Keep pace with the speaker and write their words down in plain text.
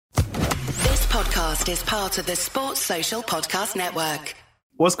podcast is part of the Sports Social Podcast Network.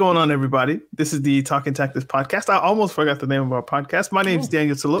 What's going on, everybody? This is the Talking Tactics podcast. I almost forgot the name of our podcast. My name's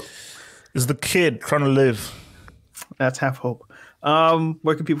Daniel Taluk. It's the kid trying to live. That's half hope.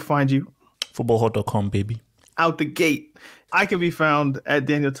 Where can people find you? Footballhot.com, baby. Out the gate. I can be found at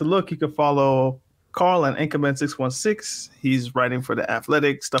Daniel Taluk. You can follow Carl and Anchorman616. He's writing for The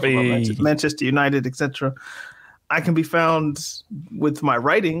Athletic, stuff about Manchester United, etc. I can be found with my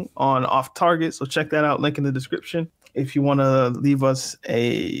writing on Off Target, so check that out. Link in the description. If you want to leave us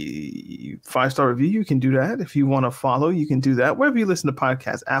a 5-star review, you can do that. If you want to follow, you can do that. Wherever you listen to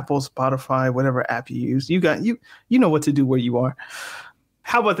podcasts, Apple, Spotify, whatever app you use, you know what to do where you are.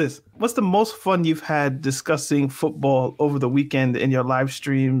 How about this? What's the most fun you've had discussing football over the weekend in your live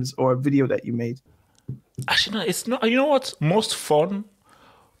streams or video that you made? Actually, no, it's not. You know what's most fun?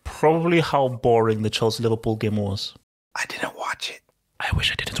 Probably how boring the Chelsea-Liverpool game was. I didn't watch it. I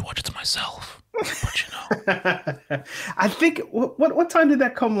wish I didn't watch it myself. But you know. I think, what time did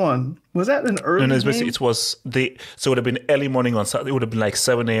that come on? Was that an early No, game? it was so it would have been early morning on Saturday. It would have been like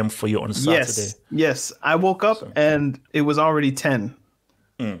 7 a.m. for you on Saturday. Yes. I woke up and it was already 10.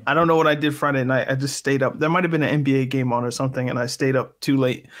 I don't know what I did Friday night. I just stayed up. There might have been an NBA game on or something, and I stayed up too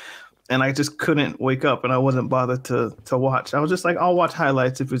late. And I just couldn't wake up, and I wasn't bothered to watch. I was just like, I'll watch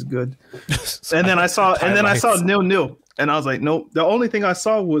highlights if it's good. And then I saw 0-0, and I was like, nope. The only thing I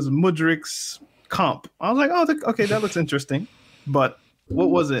saw was Mudrik's comp. I was like, oh, okay, that looks interesting. But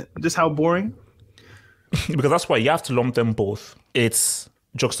what was it? Just how boring? Because that's why you have to lump them both. It's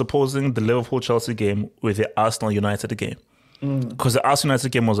juxtaposing the Liverpool-Chelsea game with the Arsenal-United game. Because the Arsenal-United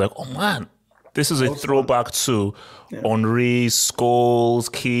game was like, oh man, this is a throwback to Henry,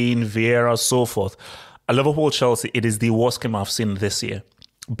 Scholes, Keane, Vieira, so forth. A Liverpool-Chelsea, it is the worst game I've seen this year.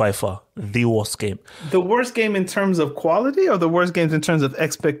 By far, the worst game. The worst game in terms of quality, or the worst games in terms of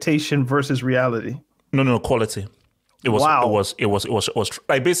expectation versus reality? No, quality. It was. Wow. It was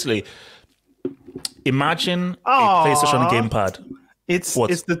like basically. Imagine a PlayStation gamepad. It's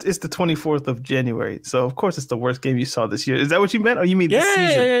the 24th of January, so of course it's the worst game you saw this year. Is that what you meant, or you mean this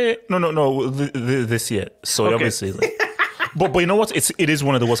season? Yeah. No, this year. So obviously. But you know what? It is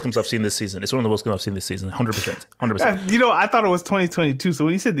one of the worst games I've seen this season. It's one of the worst games I've seen this season. 100%. You know, I thought it was 2022. So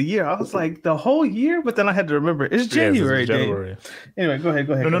when you said the year, I was like, the whole year? But then I had to remember, it's January. January. Anyway, go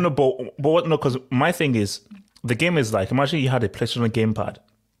ahead. No, but what? No, because my thing is, the game is like, imagine you had a PlayStation gamepad,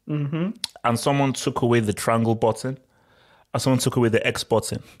 and someone took away the triangle button, and someone took away the X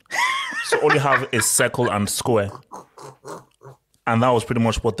button. So all you have is circle and square. And that was pretty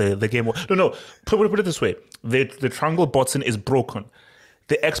much what the game was. No, put it this way. The triangle button is broken.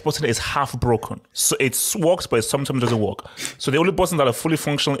 The X button is half broken. So it works, but it sometimes doesn't work. So the only buttons that are fully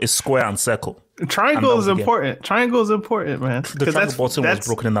functional is square and circle. Triangle is important. Triangle is important, man. The triangle button was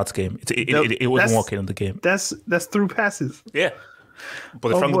broken in that game. It wasn't working in the game. That's through passes. Yeah. But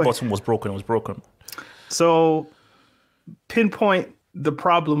the triangle button was broken. It was broken. So pinpoint the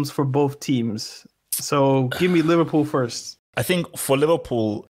problems for both teams. So give me Liverpool first. I think for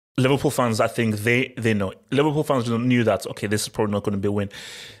Liverpool fans, I think they know. Liverpool fans knew that, okay, this is probably not going to be a win.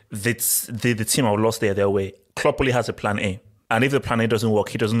 The team have lost their way. Klopp only has a plan A. And if the plan A doesn't work,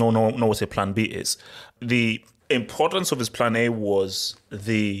 he doesn't know what a plan B is. The importance of his plan A was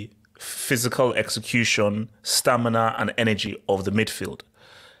the physical execution, stamina, and energy of the midfield.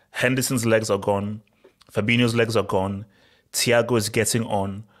 Henderson's legs are gone. Fabinho's legs are gone. Thiago is getting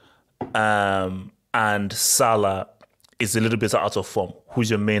on. And Salah is a little bit out of form,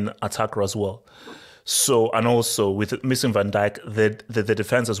 who's your main attacker as well. So, and also with missing Van Dijk, the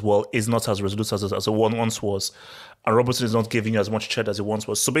defense as well is not as resolute as it once was. And Robertson is not giving you as much credit as it once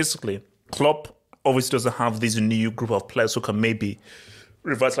was. So basically, Klopp obviously doesn't have this new group of players who can maybe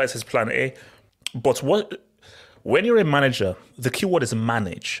revitalize his plan A. But when you're a manager, the key word is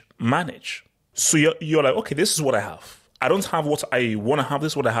manage. Manage. So you're like, okay, this is what I have. I don't have what I want to have.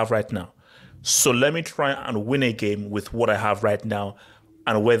 This is what I have right now. So let me try and win a game with what I have right now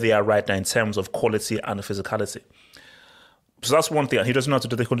and where they are right now in terms of quality and physicality. So that's one thing. And he doesn't know how to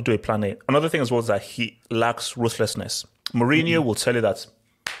do. They couldn't do a plan A. Another thing as well is that he lacks ruthlessness. Mourinho will tell you that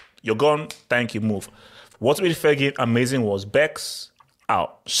you're gone, thank you, move. What made Fergie amazing was Bex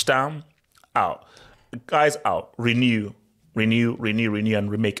out, Stam out, guys out, renew,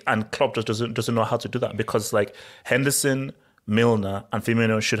 and remake. And Klopp just doesn't know how to do that because like Henderson, Milner and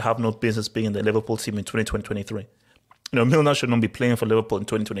Firmino should have no business being in the Liverpool team in 2023. Milner should not be playing for Liverpool in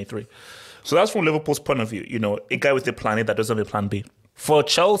 2023. So that's from Liverpool's point of view. A guy with a plan A that doesn't have a plan B. For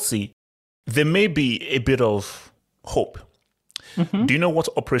Chelsea, there may be a bit of hope. Mm-hmm. Do you know what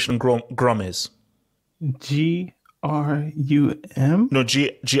Operation Grom is? G-R-O-M. RUM? No,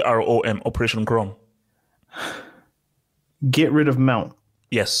 GROM, Operation Grom. Get rid of Mount.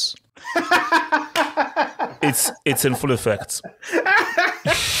 Yes. It's in full effect.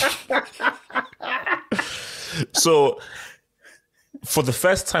 So for the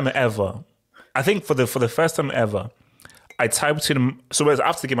first time ever, I think for the first time ever, I typed in. So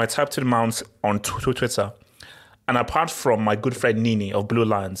after the game, I typed in Mount on Twitter, and apart from my good friend Nini of Blue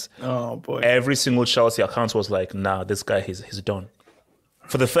Lions, oh boy, every single Chelsea account was like, "Nah, this guy he's done."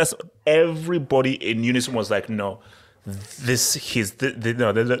 For the first, everybody in unison was like, "No, he's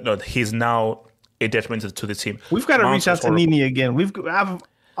now a detriment to the team." We've got to reach out to Nini again.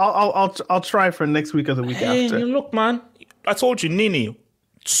 I'll try for next week or the week after. Look, man, I told you, Nini,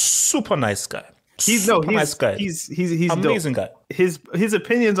 super nice guy. He's nice guy. He's amazing dope. guy. His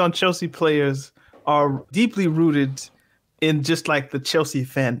opinions on Chelsea players are deeply rooted in just like the Chelsea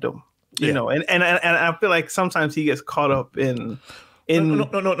fandom, you know. And I feel like sometimes he gets caught up in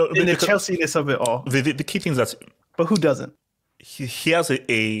the Chelsea-ness of it all. The key thing is that, but who doesn't? He has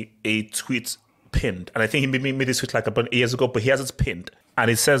a tweet pinned, and I think he made this tweet like about 8 years ago, but he has it pinned, and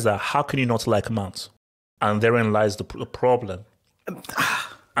it says that how can you not like Mount? And therein lies the problem.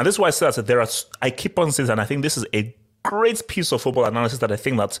 And this is why I say that I keep on saying, and I think this is a great piece of football analysis that I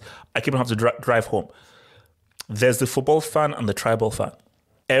think that I keep on having to drive home. There's the football fan and the tribal fan.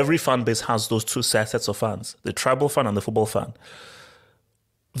 Every fan base has those two sets of fans, the tribal fan and the football fan.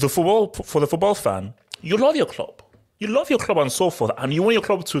 For the football fan, you love your club. You love your club and so forth, and you want your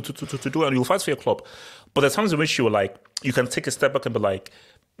club to do it, and you'll fight for your club. But there's times in which you can take a step back and be like,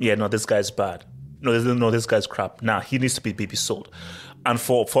 yeah, no, this guy's bad. No, this guy's crap. Nah, he needs to be sold. And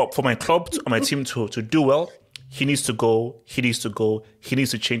for my club and my team to do well, he needs to go, he needs to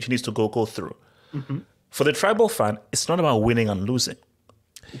change, he needs to go through. Mm-hmm. For the tribal fan, it's not about winning and losing.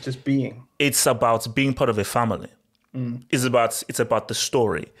 It's just being. It's about being part of a family. Mm. It's about the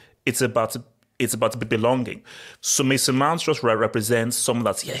story. It's about belonging. So Mason Mount just represents someone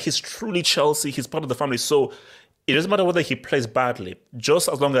that's, he's truly Chelsea. He's part of the family. So it doesn't matter whether he plays badly, just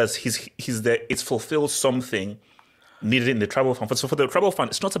as long as he's there, it fulfills something needed in the tribal fan. So for the tribal fan,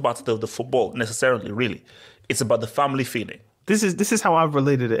 it's not about the football necessarily, really. It's about the family feeling. This is how I've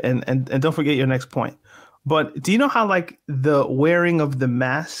related it, and don't forget your next point. But do you know how like the wearing of the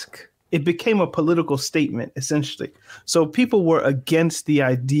mask, it became a political statement, essentially. So people were against the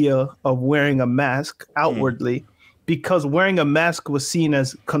idea of wearing a mask outwardly because wearing a mask was seen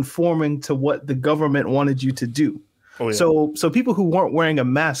as conforming to what the government wanted you to do. Oh, yeah. So people who weren't wearing a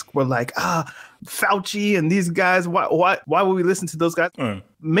mask were like, Fauci and these guys, why would we listen to those guys?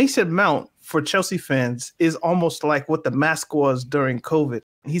 Mason Mount, for Chelsea fans, is almost like what the mask was during COVID.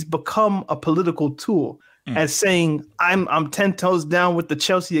 He's become a political tool as saying, I'm 10 toes down with the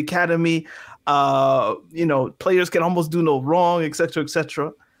Chelsea Academy. Players can almost do no wrong, et cetera, et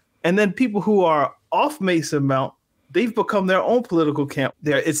cetera. And then people who are off Mason Mount, they've become their own political camp.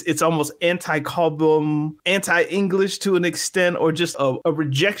 It's almost anti-Cobham, anti-English to an extent, or just a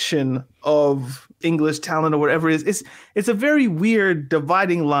rejection of English talent or whatever it is. It's a very weird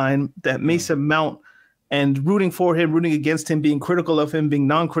dividing line that Mason Mount and rooting for him, rooting against him, being critical of him, being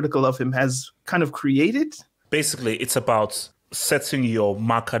non-critical of him has kind of created. Basically, it's about setting your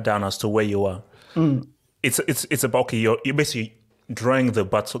marker down as to where you are. It's about, okay, you're basically drawing the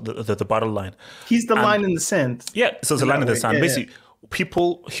battle line. He's the line in the sand. Yeah, so it's a line in the sand. Basically,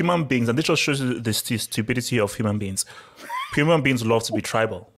 people, human beings, and this just shows you the stupidity of human beings. Human beings love to be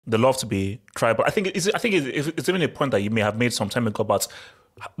tribal. They love to be tribal. I think it's even a point that you may have made some time ago about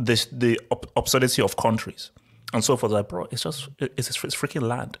the absurdity of countries and so forth. Like, bro, it's freaking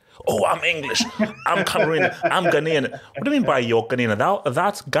land. Oh, I'm English. I'm Cameroonian. I'm Ghanaian. What do you mean by you're Ghanaian?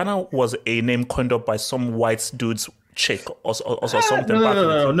 That Ghana was a name coined up by some white dude's chick or something.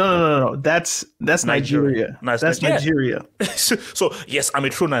 No. That's Nigeria. That's Nigeria. So yes, I'm a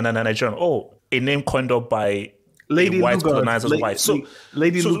true Nigerian. Oh, a name coined up by Lady a white Lugard. Colonizer's wife. So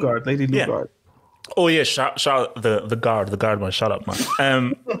Lady Lugard. Yeah. Oh yeah, shout the guard man, shut up man.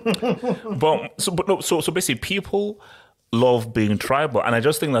 So basically people love being tribal, and I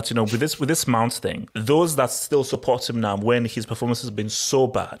just think that with this Mount thing, those that still support him now when his performance has been so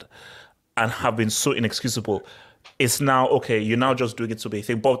bad and have been so inexcusable, it's now okay. You're now just doing it to be a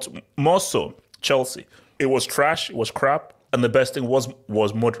thing, but more so Chelsea. It was trash, it was crap, and the best thing was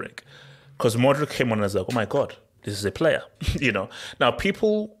Modric, because Modric came on as like, oh my god, this is a player. Now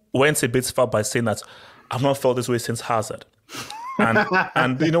people went a bit far by saying that I've not felt this way since Hazard.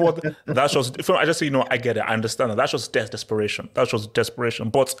 And you know what? That's just, I just say, I get it. I understand that. That's just desperation. That's just desperation.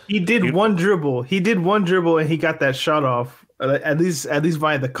 But he did one dribble. And he got that shot off At least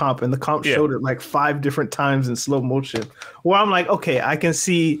via the comp, and the comp showed it like 5 different times in slow motion. Where I'm like, okay, I can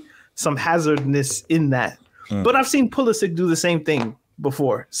see some hazardness in that. But I've seen Pulisic do the same thing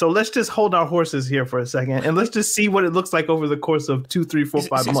before. So let's just hold our horses here for a second, and let's just see what it looks like over the course of 2, 3, 4,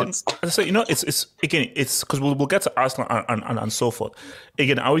 5 months. So it's because we'll get to Arsenal and so forth.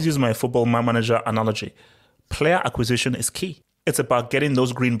 Again, I always use my football manager analogy. Player acquisition is key. It's about getting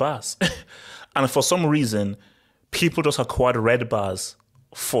those green bars, and for some reason, people just acquired red bars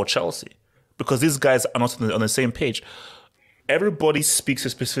for Chelsea because these guys are not on the same page. Everybody speaks a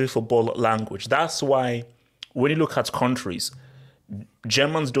specific football language. That's why when you look at countries,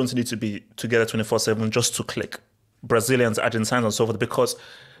 Germans don't need to be together 24/7 just to click. Brazilians, Argentines, and so forth, because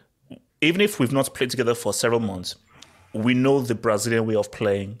even if we've not played together for several months, we know the Brazilian way of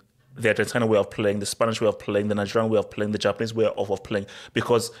playing, the Argentine way of playing, the Spanish way of playing, the Nigerian way of playing, the Japanese way of playing,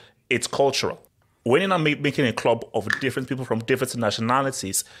 because it's cultural. When you're not making a club of different people from different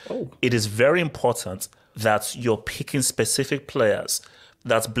nationalities, it is very important that you're picking specific players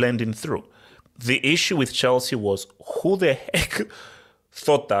that's blending through. The issue with Chelsea was who the heck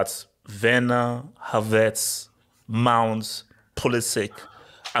thought that Werner, Havertz, Mount, Pulisic,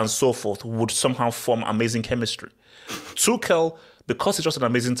 and so forth would somehow form amazing chemistry. Tuchel, because he's just an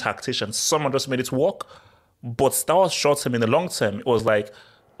amazing tactician, someone just made it work, but that was short term. In the long term, it was like,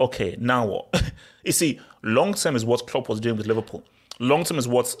 okay, now what? You see, long term is what Klopp was doing with Liverpool. Long term is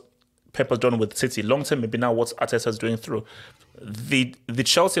what Pep has done with City. Long term, maybe now what Arteta is doing through. The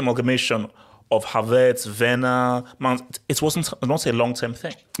Chelsea amalgamation of Havertz, Werner, Mount, it wasn't not a long-term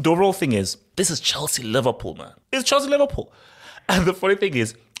thing. The overall thing is, this is Chelsea-Liverpool, man. It's Chelsea-Liverpool. And the funny thing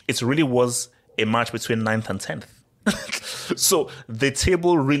is, it really was a match between 9th and 10th. So the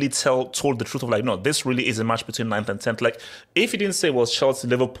table really told the truth of like, no, this really is a match between 9th and 10th. Like, if you didn't say it was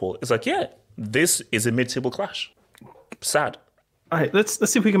Chelsea-Liverpool, it's like, yeah, this is a mid-table clash. Sad. All right, let's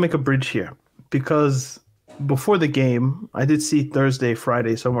see if we can make a bridge here. Because before the game, I did see Thursday,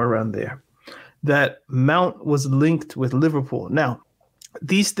 Friday, somewhere around there, that Mount was linked with Liverpool. Now,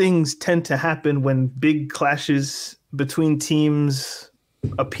 these things tend to happen when big clashes between teams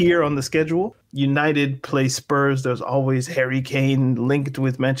appear on the schedule. United play Spurs. There's always Harry Kane linked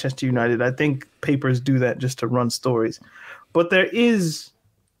with Manchester United. I think papers do that just to run stories. But there is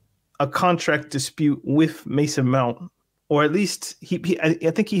a contract dispute with Mason Mount, or at least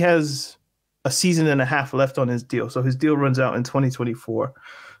I think he has a season and a half left on his deal. So his deal runs out in 2024.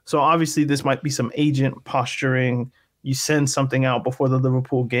 So obviously this might be some agent posturing. You send something out before the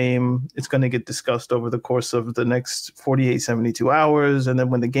Liverpool game. It's going to get discussed over the course of the next 48, 72 hours. And then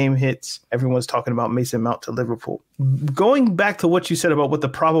when the game hits, everyone's talking about Mason Mount to Liverpool. Going back to what you said about what the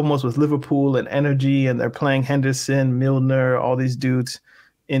problem was with Liverpool and energy, and they're playing Henderson, Milner, all these dudes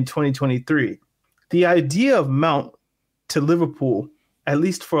in 2023. The idea of Mount to Liverpool, at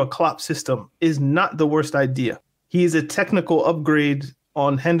least for a Klopp system, is not the worst idea. He is a technical upgrade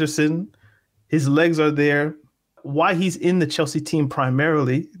on Henderson. His legs are there. Why he's in the Chelsea team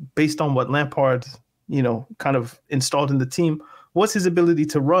primarily, based on what Lampard, kind of installed in the team, was his ability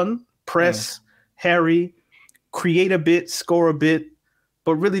to run, press, harry, create a bit, score a bit,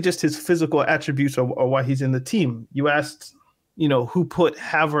 but really just his physical attributes are why he's in the team. You asked, who put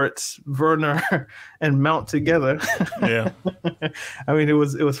Havertz, Werner, and Mount together. Yeah. I mean, it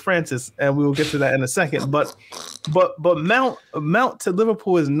was Francis, and we will get to that in a second. But Mount to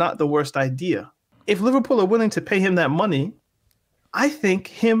Liverpool is not the worst idea. If Liverpool are willing to pay him that money, I think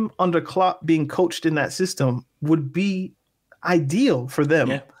him under Klopp being coached in that system would be ideal for them.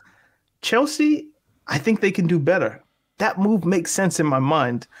 Yeah. Chelsea, I think they can do better. That move makes sense in my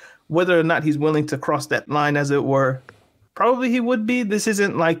mind. Whether or not he's willing to cross that line, as it were, probably he would be. This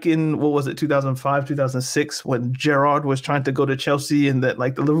isn't like in, 2005, 2006, when Gerrard was trying to go to Chelsea and that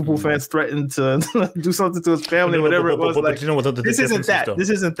like the Liverpool fans threatened to do something to his family, whatever it was. But you know what? This isn't that.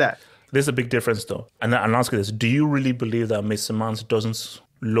 This isn't that. There's a big difference, though. And I'll ask you this. Do you really believe that Mason Mount doesn't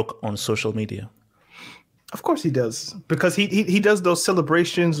look on social media? Of course he does. Because he does those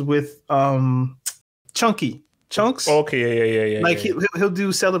celebrations with Chunky. Chunks. Okay, yeah. Like he'll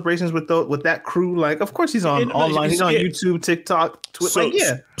do celebrations with that crew. Like, of course he's on online. He's on YouTube, TikTok,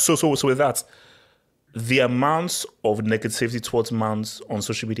 Twitter. So with that, the amount of negativity towards Mount on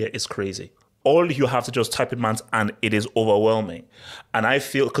social media is crazy. All you have to just type in Mount and it is overwhelming. And I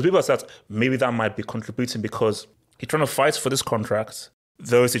feel, because people said maybe that might be contributing because he's trying to fight for this contract.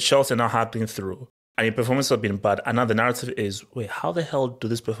 There is a Chelsea now hacking through. And your performances have been bad. And now the narrative is, wait, how the hell do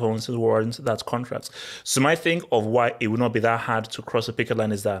these performances warrant that contract? So my thing of why it would not be that hard to cross the picket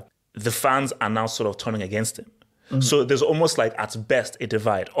line is that the fans are now sort of turning against him. So there's almost like, at best, a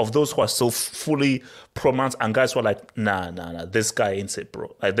divide of those who are still fully pro-Mount and guys who are like, nah, this guy ain't it,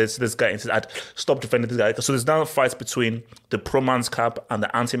 bro. Like, this guy ain't it. I'd stop defending this guy. So there's now fights between the pro-Mount camp and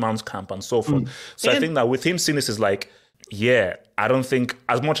the anti-Mount camp and so forth. So I think that with him seeing this is like, yeah, I don't think,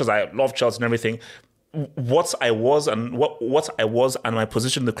 as much as I love Chelsea and everything, what I was and my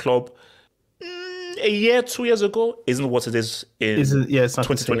position in the club a year, 2 years ago isn't what it is in it's not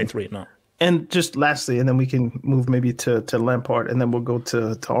 2023. No. And just lastly, and then we can move maybe to Lampard, and then we'll go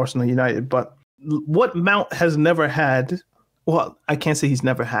to Arsenal United. But what Mount has never had, well, I can't say he's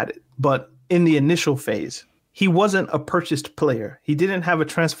never had it, but in the initial phase, he wasn't a purchased player. He didn't have a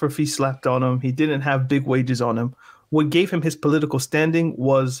transfer fee slapped on him. He didn't have big wages on him. What gave him his political standing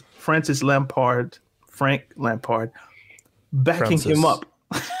was Frank Lampard, backing him up.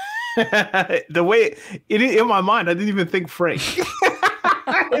 The way in my mind, I didn't even think Frank.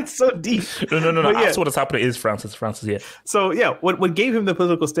 It's so deep. No. That's what is happening is Francis, yeah. So, yeah, what gave him the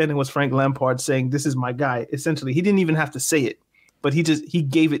political standing was Frank Lampard saying, this is my guy. Essentially, he didn't even have to say it, but he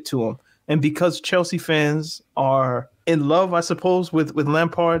gave it to him. And because Chelsea fans are in love, I suppose, with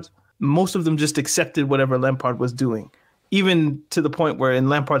Lampard, most of them just accepted whatever Lampard was doing. Even to the point where in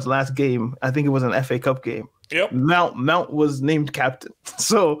Lampard's last game, I think it was an FA Cup game, Mount was named captain.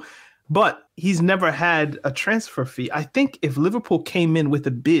 So, but he's never had a transfer fee. I think if Liverpool came in with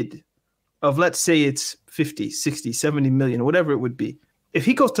a bid of, let's say it's 50, 60, 70 million, whatever it would be, if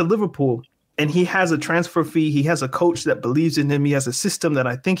he goes to Liverpool and he has a transfer fee, he has a coach that believes in him, he has a system that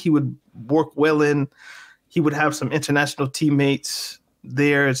I think he would work well in, he would have some international teammates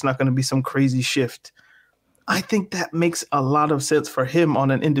there, it's not going to be some crazy shift. I think that makes a lot of sense for him on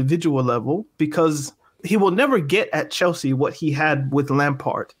an individual level, because he will never get at Chelsea what he had with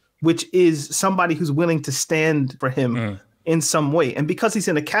Lampard, which is somebody who's willing to stand for him in some way. And because he's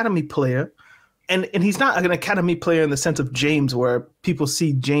an academy player, and he's not an academy player in the sense of James, where people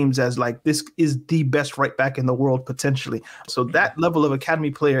see James as like, this is the best right back in the world potentially. So that level of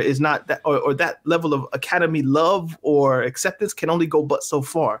academy player is not that, or that level of academy love or acceptance can only go but so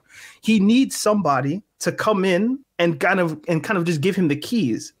far. He needs somebody to come in and kind of just give him the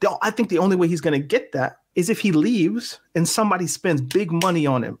keys. I think the only way he's going to get that is if he leaves and somebody spends big money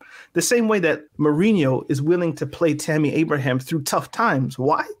on him. The same way that Mourinho is willing to play Tammy Abraham through tough times.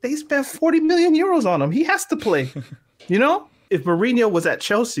 Why? They spent 40 million euros on him. He has to play. You know, if Mourinho was at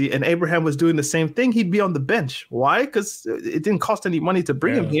Chelsea and Abraham was doing the same thing, he'd be on the bench. Why? Because it didn't cost any money to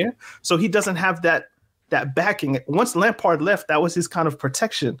bring him here. So he doesn't have that backing. Once Lampard left, that was his kind of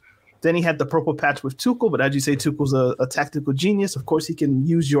protection. Then he had the purple patch with Tuchel, but as you say, Tuchel's a tactical genius. Of course, he can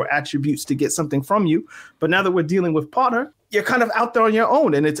use your attributes to get something from you. But now that we're dealing with Potter, you're kind of out there on your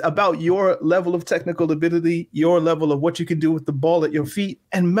own, and it's about your level of technical ability, your level of what you can do with the ball at your feet.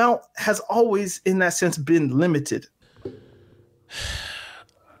 And Mount has always, in that sense, been limited.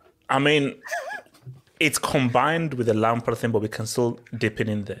 I mean, it's combined with the Lampard thing, but we can still dip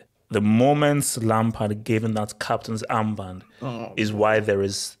in there. The moments Lampard gave him that captain's armband is why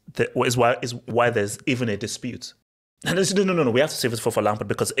there's even a dispute. And no. We have to save it for Lampard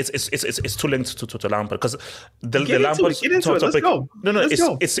because it's too linked to Lampard because the Lampard. Get into it. Let's go.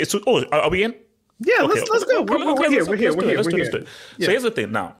 It's. Oh, are we in? Yeah, okay. Let's go. We're here. Let's do it. Yeah. So here's the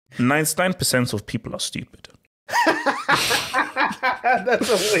thing. Now, 99% of people are stupid. That's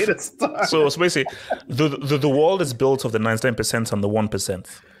a way to start. So basically, the world is built of the 99% and the 1%.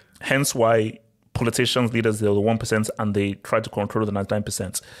 Hence why politicians, leaders, they're the 1% and they try to control the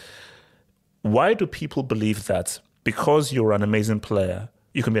 99%. Why do people believe that because you're an amazing player,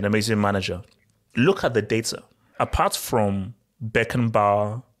 you can be an amazing manager? Look at the data. Apart from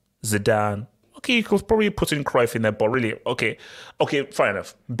Beckenbauer, Zidane, okay, you could probably put in Cruyff in there, but really, okay, fine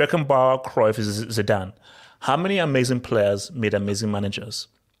enough. Beckenbauer, Cruyff, Zidane. How many amazing players made amazing managers?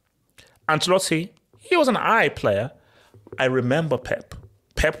 Ancelotti, he was an eye player. I remember Pep.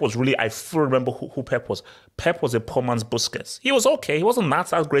 Pep was really, I fully remember who Pep was. Pep was a poor man's Busquets. He was okay. He wasn't that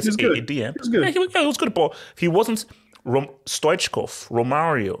great a DM. He was good. Yeah, he was good, but he wasn't Stoichkov,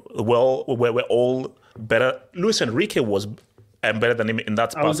 Romario. Well, we're all better. Luis Enrique was better than him in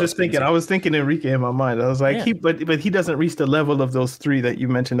that. I was thinking Enrique in my mind. I was like, but he doesn't reach the level of those three that you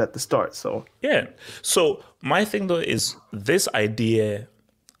mentioned at the start. So yeah. So my thing though is this idea,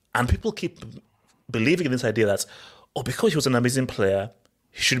 and people keep believing in this idea that because he was an amazing player,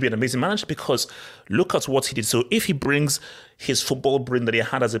 he should be an amazing manager because look at what he did. So if he brings his football brain that he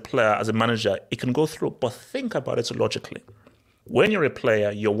had as a player, as a manager, it can go through. But think about it logically. When you're a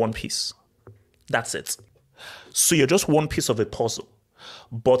player, you're one piece. That's it. So you're just one piece of a puzzle.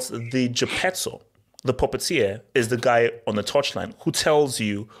 But the Geppetto, the puppeteer is the guy on the touchline who tells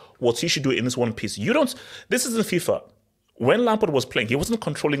you what you should do in this one piece. This isn't FIFA. When Lampard was playing, he wasn't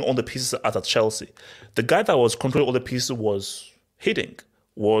controlling all the pieces at Chelsea. The guy that was controlling all the pieces was Hiddink,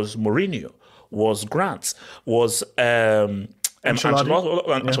 was Mourinho, was Grant, was Ancelotti.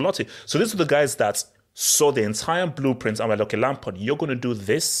 So these are the guys that saw the entire blueprint and were like, okay, Lampard, you're going to do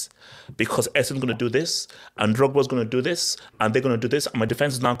this because Essendon's going to do this, and Drogba's going to do this, and they're going to do this, and my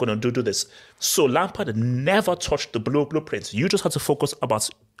defense is now going to do this. So Lampard never touched the blueprint. You just had to focus about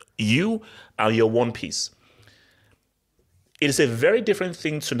you and your one piece. It is a very different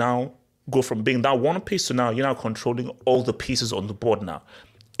thing to now go from being that one piece to now you're now controlling all the pieces on the board now.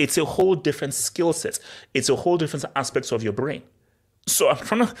 It's a whole different skill set. It's a whole different aspect of your brain. So I'm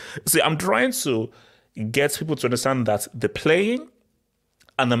trying to get people to understand that the playing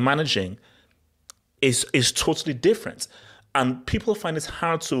and the managing is totally different. And people find it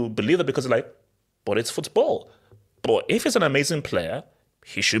hard to believe that because they're like, but it's football. But if he's an amazing player,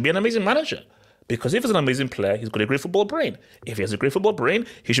 he should be an amazing manager. Because if he's an amazing player, he's got a great football brain. If he has a great football brain,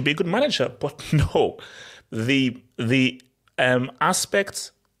 he should be a good manager. But no, the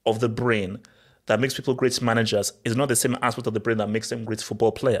aspect of the brain that makes people great managers is not the same aspect of the brain that makes them great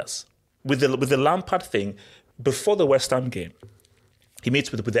football players. With the Lampard thing, before the West Ham game, he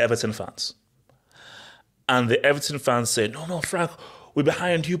meets with the Everton fans. And the Everton fans say, no, Frank, we're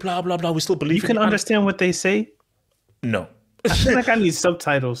behind you, blah, blah, blah. We still believe you can understand what they say? No. I feel like I need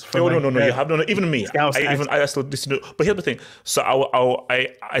subtitles for no. You have no. Even me, I still listen to. But here's the thing. So I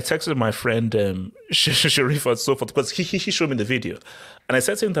texted my friend Sharif and so forth because he showed me the video, and I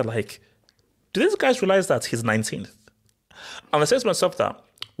said to him that like, do these guys realize that he's 19th? And I said to myself that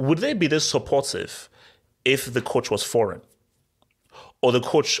would they be this supportive if the coach was foreign, or the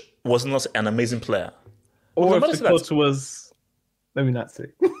coach was not an amazing player, or if the coach was. Let me not say.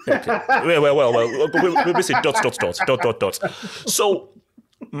 Okay. Well. We say ... So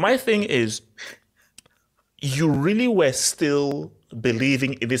my thing is, you really were still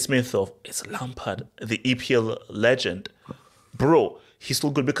believing in this myth of it's Lampard, the EPL legend. Bro, he's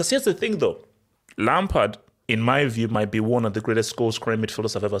still good. Because here's the thing though. Lampard, in my view, might be one of the greatest goal-scoring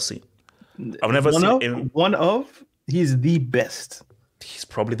midfielders I've ever seen. I've never seen him. He's the best. He's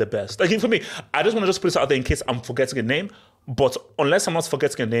probably the best. Like for me, I just want to just put this out there in case I'm forgetting a name. But unless I'm not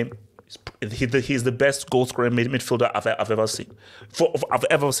forgetting a name, he's the best goal-scoring midfielder I've ever seen. I've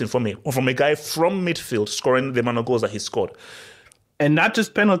ever seen from me. Or from a guy from midfield scoring the amount of goals that he scored. And not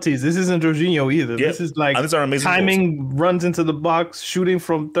just penalties. This isn't Jorginho either. Yeah. This is like these are amazing timing, goals. Runs into the box, shooting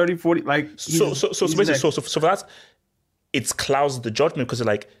from 30, 40. Like so for that, it clouds the judgment because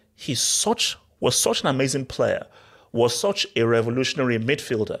like was such an amazing player, was such a revolutionary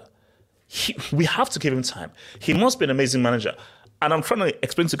midfielder. We have to give him time. He must be an amazing manager. And I'm trying to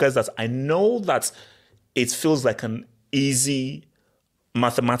explain to you guys that I know that it feels like an easy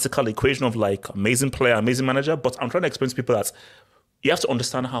mathematical equation of like amazing player, amazing manager, but I'm trying to explain to people that you have to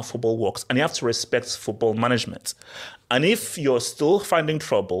understand how football works and you have to respect football management. And if you're still finding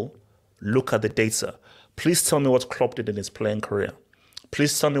trouble, look at the data. Please tell me what Klopp did in his playing career.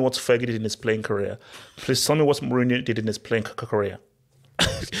 Please tell me what Fergie did in his playing career. Please tell me what Mourinho did in his playing career.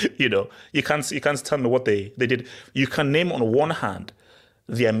 You can't tell me what they did. You can name on one hand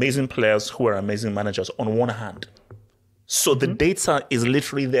the amazing players who are amazing managers on one hand. So the data is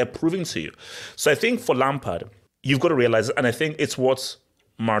literally there proving to you. So I think for Lampard, you've got to realize, and I think it's what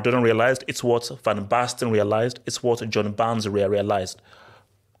Maradona realized, it's what Van Basten realized, it's what John Barnes realized.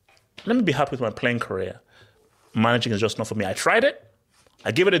 Let me be happy with my playing career. Managing is just not for me. I tried it.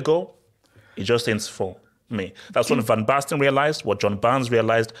 I gave it a go. It just ain't for me. That's what Van Basten realized, what John Barnes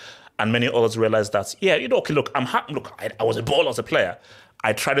realized, and many others realized that, I'm happy. Look, I was a baller as a player.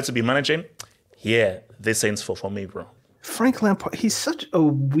 I tried it to be managing. Yeah, this ain't for me, bro. Frank Lampard, he's such a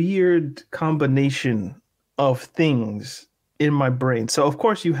weird combination of things in my brain. So, of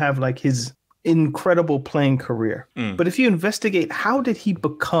course, you have like his incredible playing career. But if you investigate, how did he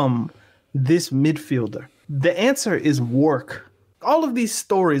become this midfielder? The answer is work. All of these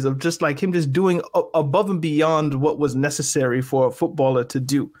stories of just like him just doing above and beyond what was necessary for a footballer to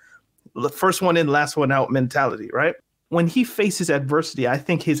do. The first one in, last one out mentality, right? When he faces adversity, I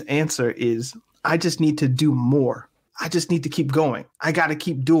think his answer is, I just need to do more. I just need to keep going. I got to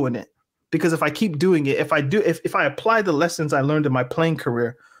keep doing it. Because if I keep doing it, if I apply the lessons I learned in my playing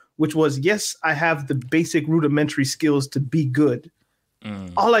career, which was, yes, I have the basic rudimentary skills to be good.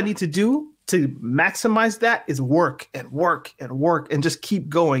 All I need to do to maximize that is work and work and work and just keep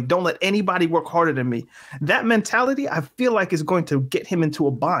going. Don't let anybody work harder than me. That mentality, I feel like, is going to get him into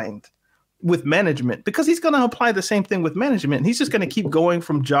a bind with management, because he's going to apply the same thing with management. And he's just going to keep going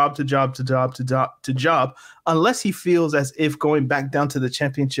from job to job to job to job to job, unless he feels as if going back down to the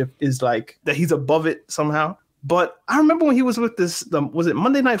championship is like that he's above it somehow. But I remember when he was with was it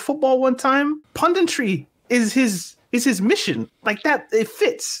Monday Night Football one time? Punditry is his mission. Like that, it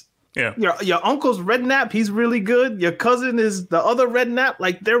fits. Yeah. Your uncle's redknapp, he's really good. Your cousin is the other redknapp.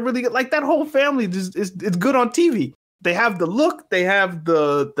 Like they're really good. Like that whole family is good on TV. They have the look, they have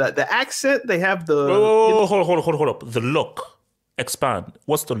the accent, they have the... Hold up. The look. Expand.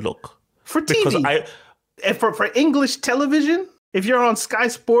 What's the look? For TV. Because for English television, if you're on Sky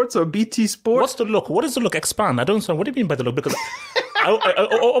Sports or BT Sports... What's the look? What is the look? Expand. I don't understand. What do you mean by the look? Because I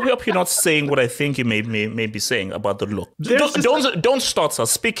hope you're not saying what I think you may be saying about the look. Don't stutter.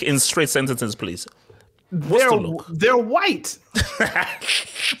 Speak in straight sentences, please. They're white.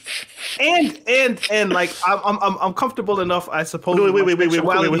 and like I'm comfortable enough, I suppose. Wait,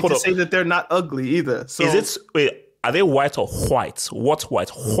 to say that they're not ugly either. So are they white or white? What's white?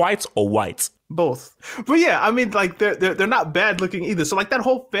 White or white? Both. But yeah, I mean, like they're not bad looking either. So like that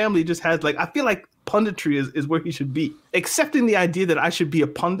whole family just has like, I feel like punditry is where he should be. Accepting the idea that I should be a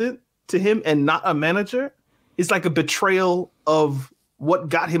pundit to him and not a manager is like a betrayal of what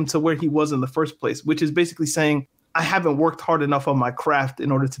got him to where he was in the first place, which is basically saying, I haven't worked hard enough on my craft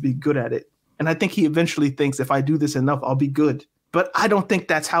in order to be good at it. And I think he eventually thinks if I do this enough, I'll be good. But I don't think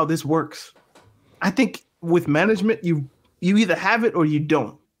that's how this works. I think with management, you either have it or you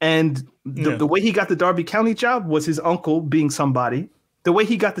don't. And the way he got the Derby County job was his uncle being somebody. The way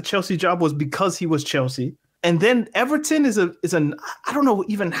he got the Chelsea job was because he was Chelsea. And then Everton is an I don't know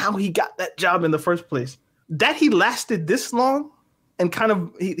even how he got that job in the first place. That he lasted this long. And kind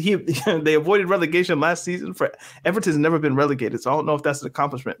of they avoided relegation last season. For Everton's never been relegated, so I don't know if that's an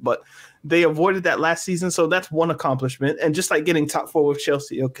accomplishment. But they avoided that last season, so that's one accomplishment. And just like getting top 4 with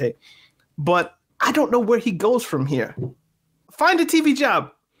Chelsea, okay. But I don't know where he goes from here. Find a TV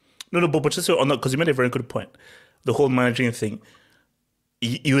job. No, but just because you made a very good point. The whole managing thing,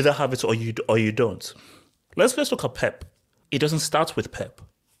 you either have it or you don't. Let's look at Pep. It doesn't start with Pep.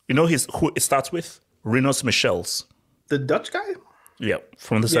 You know who it starts with? Rinus Michels. The Dutch guy? Yeah,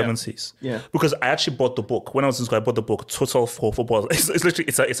 from the 70s. Yeah, because I actually bought the book when I was in school. I bought the book Total Football. It's literally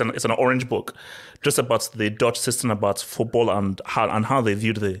it's an orange book, just about the Dutch system, about football and how they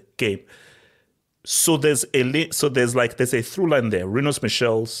viewed the game. So there's a through line there: Rinus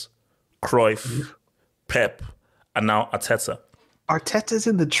Michels, Cruyff, Pep, and now Arteta. Arteta's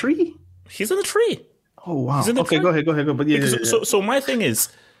in the tree. He's in the tree. Oh wow! Okay, go ahead. But yeah. So my thing is,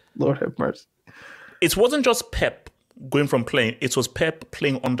 Lord have mercy. It wasn't just Pep going from playing, it was Pep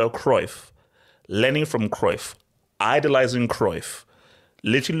playing under Cruyff, learning from Cruyff, idolizing Cruyff,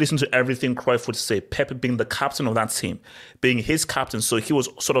 literally listening to everything Cruyff would say, Pep being the captain of that team, being his captain. So he was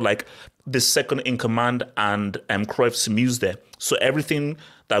sort of like the second in command and Cruyff's muse there. So everything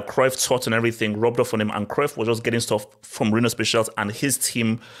that Cruyff taught and everything rubbed off on him, and Cruyff was just getting stuff from Rinus Michels and his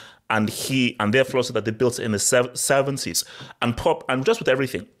team and their philosophy that they built in the 70s. And just with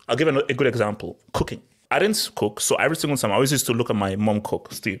everything, I'll give a good example, cooking. I didn't cook, so every single time I always used to look at my mom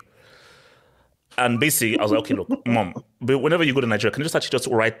cook still. And basically, I was like, okay, look, mom, but whenever you go to Nigeria, can you just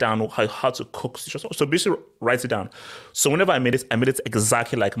write down how to cook? So basically, write it down. So whenever I made it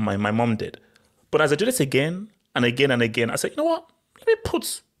exactly like my mom did. But as I did it again and again and again, I said, you know what? Let me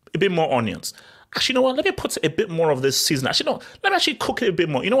put a bit more onions. Actually, you know what? Let me put a bit more of this seasoning. Actually, no, let me actually cook it a bit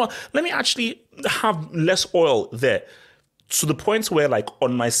more. You know what? Let me actually have less oil there. To the point where, like,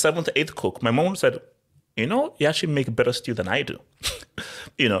 on my 7th, 8th cook, my mom said, you know, you actually make better stew than I do.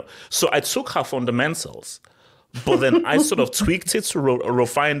 You know, so I took her fundamentals, but then I sort of tweaked it,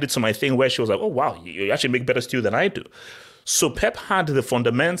 refined it to my thing where she was like, oh, wow, you actually make better stew than I do. So Pep had the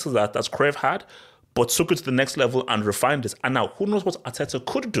fundamentals that Cruyff had, but took it to the next level and refined it. And now who knows what Arteta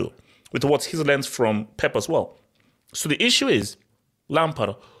could do with what he's learned from Pep as well. So the issue is,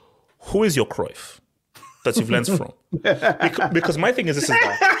 Lampard, who is your Cruyff that you've learned from? Because my thing is this is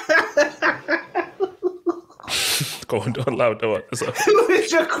that. Go on, don't laugh. Who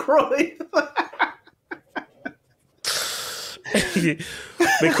is your Cruyff?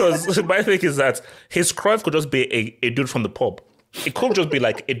 Because my thing is that his Cruyff could just be a dude from the pub. It could just be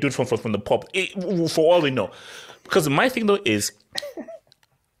like a dude from the pub, for all we know. Because my thing though is,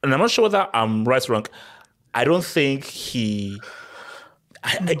 and I'm not sure whether I'm right or wrong, I don't think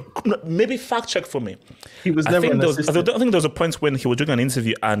maybe fact check for me. He was never an assistant. I don't think there was a point when he was doing an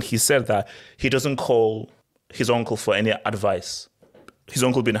interview and he said that he doesn't call his uncle for any advice. His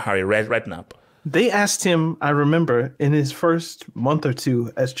uncle being Harry Redknapp. They asked him, I remember, in his first month or two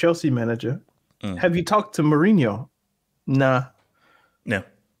as Chelsea manager, have you talked to Mourinho? Nah. No.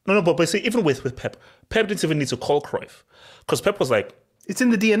 No, but see, even with Pep didn't even need to call Cruyff. Because Pep was like... It's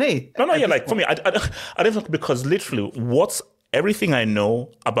in the DNA. No, yeah, like, for me, I don't think, because literally everything I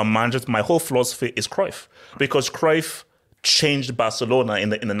know about managers, my whole philosophy is Cruyff. Because Cruyff changed Barcelona in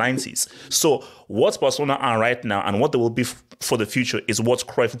the 90s. So what Barcelona are right now and what they will be for the future is what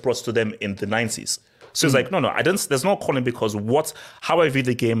Cruyff brought to them in the 90s. So it's like, no, there's no calling, because how I view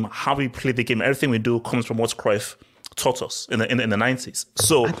the game, how we play the game, everything we do comes from what Cruyff taught us in the 90s.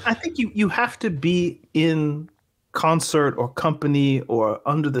 So I think you have to be in concert or company or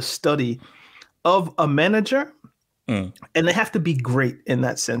under the study of a manager, and they have to be great in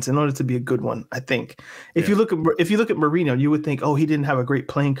that sense in order to be a good one. I think if you look at Mourinho, you would think, oh, he didn't have a great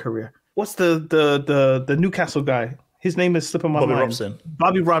playing career. What's the Newcastle guy? His name is slipping my mind.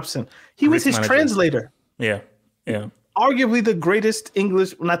 Bobby Robson. He was his translator. Yeah. Arguably the greatest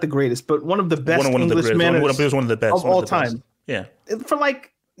English, not the greatest, but one of the best English managers one of the best of all time. Yeah. For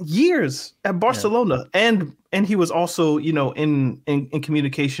like years at Barcelona. Yeah. And he was also, in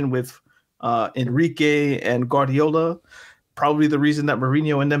communication with Enrique and Guardiola. Probably the reason that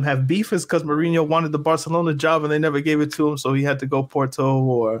Mourinho and them have beef is because Mourinho wanted the Barcelona job and they never gave it to him, so he had to go Porto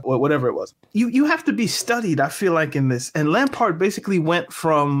or whatever it was. You have to be studied, I feel like, in this. And Lampard basically went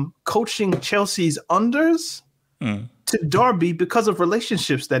from coaching Chelsea's unders to Derby because of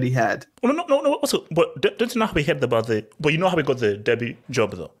relationships that he had. Well, no. Also, but don't you know how he had but you know how he got the Derby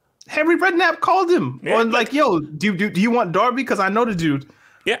job though? Henry Redknapp called him on like, yo, do you want Derby? Because I know the dude.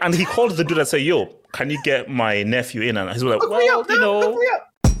 Yeah, and he called the dude and said, yo, can you get my nephew in? And he's like, well,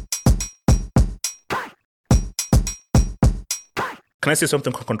 Can I say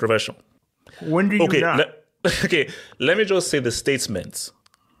something controversial? When do you not? Let me just say the statement,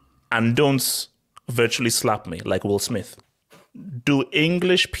 and don't virtually slap me like Will Smith. Do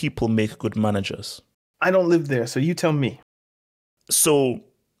English people make good managers? I don't live there, so you tell me. So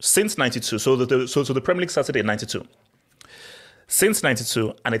since 92, so the Premier League started in 92. Since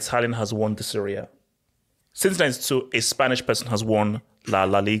 92, an Italian has won the Serie A. Since 92, a Spanish person has won La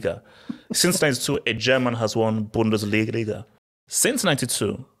Liga. Since 92, a German has won Bundesliga. Since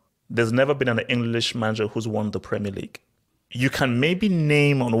 92, there's never been an English manager who's won the Premier League. You can maybe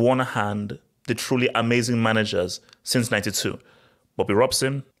name on one hand the truly amazing managers since 92. Bobby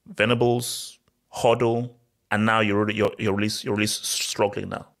Robson, Venables, Hoddle, and now you're really struggling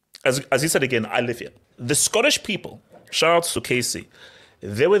now. As you said again, I live here. The Scottish people, shout out to Casey,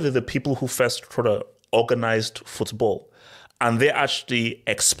 they were the people who first tried to organized football, and they actually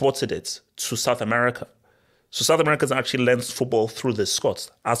exported it to South America. So South Americans actually learned football through the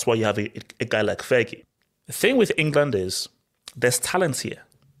Scots. That's why you have a guy like Fergie. The thing with England is there's talent here.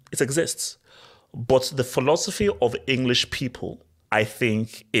 It exists. But the philosophy of English people, I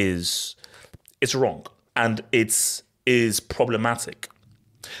think, it's wrong. And it is problematic.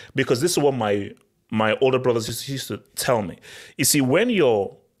 Because this is what my older brothers used to tell me. You see, when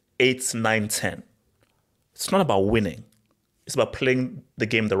you're 8, 9, 10, it's not about winning. It's about playing the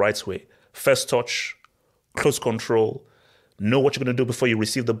game the right way. First touch, close control, know what you're going to do before you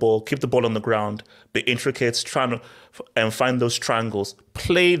receive the ball, keep the ball on the ground, be intricate, trying to find those triangles,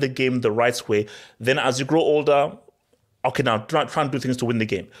 play the game the right way. Then as you grow older, okay, now try and do things to win the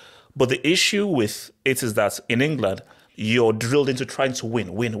game. But the issue with it is that in England, you're drilled into trying to win.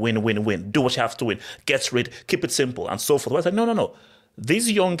 Do what you have to win. Get rid, keep it simple, and so forth. I was like, no.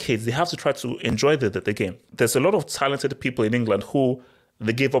 These young kids, they have to try to enjoy the game. There's a lot of talented people in England who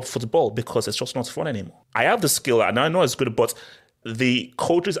they give up football because it's just not fun anymore. I have the skill, and I know it's good, but the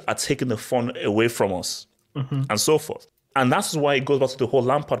coaches are taking the fun away from us, and so forth. And that's why it goes back to the whole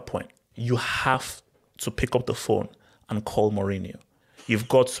Lampard point. You have to pick up the phone and call Mourinho. You've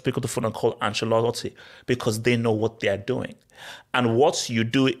got to pick up the phone and call Ancelotti because they know what they're doing. And what you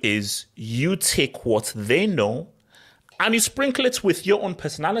do is you take what they know and you sprinkle it with your own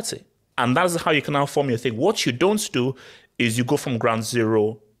personality. And that's how you can now form your thing. What you don't do is you go from ground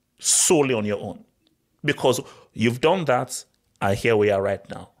zero solely on your own. Because you've done that, and here we are right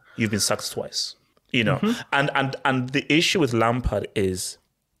now. You've been sacked twice. And the issue with Lampard is,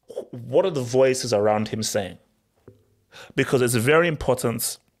 what are the voices around him saying? Because it's very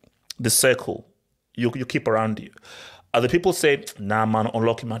important, the circle you keep around you. Other people say, nah, man,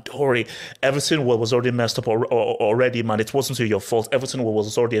 unlucky, man, don't worry. Everything was already messed up already, man. It wasn't your fault. Everything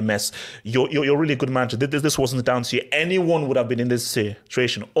was already a mess. You're really good manager. This wasn't down to you. Anyone would have been in this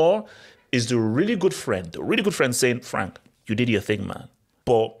situation. Or is the really good friend saying, Frank, you did your thing, man.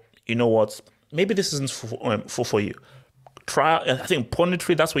 But you know what? Maybe this isn't for you. Try, I think,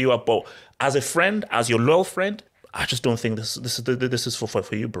 punditry, that's where you are. But as a friend, as your loyal friend, I just don't think this is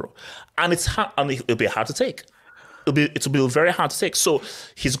for you, bro. And it's hard, and it'll be hard to take. it will be very hard to take. So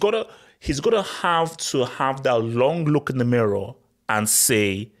he's gotta have to have that long look in the mirror and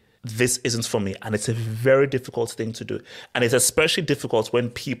say, this isn't for me. And it's a very difficult thing to do. And it's especially difficult when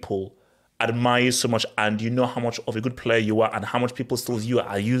people admire you so much and you know how much of a good player you are and how much people still view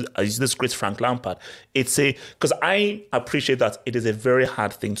as this great Frank Lampard. Because I appreciate that it is a very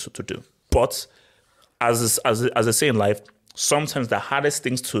hard thing to do. But as I say in life, sometimes the hardest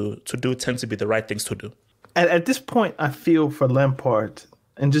things to do tend to be the right things to do. At this point, I feel for Lampard,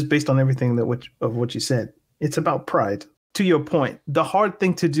 and just based on everything of what you said, it's about pride. To your point, the hard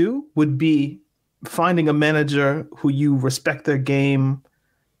thing to do would be finding a manager who you respect their game,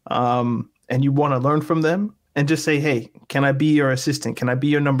 and you want to learn from them, and just say, hey, can I be your assistant? Can I be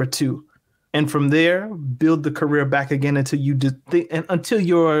your number two? And from there, build the career back again until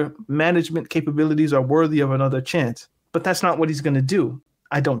your management capabilities are worthy of another chance. But that's not what he's going to do,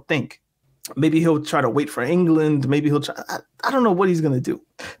 I don't think. Maybe he'll try to wait for England. Maybe he'll try. I don't know what he's going to do.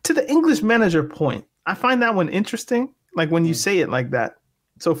 To the English manager point, I find that one interesting. Like when you say it like that.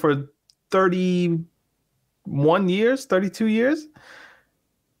 So for 31 years, 32 years,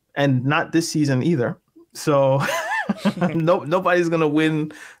 and not this season either. So nobody's going to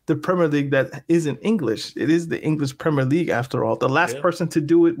win the Premier League that isn't English. It is the English Premier League after all. The last person to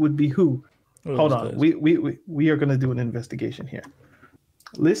do it would be who? Hold on. We are going to do an investigation here.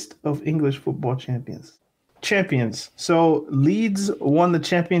 List of English football champions. So Leeds won the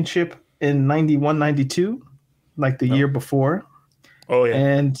championship in 91-92, like the year before. Oh, yeah.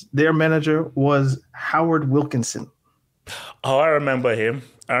 And their manager was Howard Wilkinson. Oh, I remember him.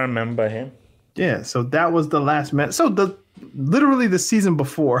 Yeah, so that was the last match. So literally the season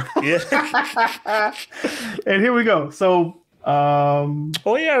before. Yeah. And here we go. So oh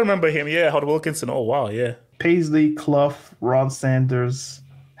yeah, I remember him. Yeah, Howard Wilkinson. Oh wow, yeah. Paisley, Clough, Ron Sanders,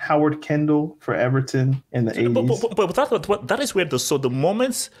 Howard Kendall for Everton in the 80s. But that is weird though. So the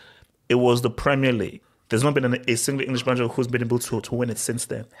moment it was the Premier League, there's not been a single English manager who's been able to win it since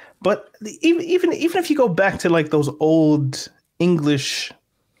then. But even if you go back to like those old English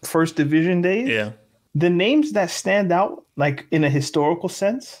first division days, yeah, the names that stand out like in a historical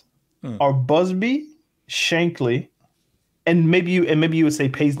sense are Busby, Shankly, and maybe you would say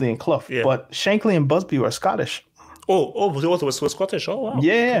Paisley and Clough. Yeah. But Shankly and Busby are Scottish. Oh, was Scottish? Oh wow.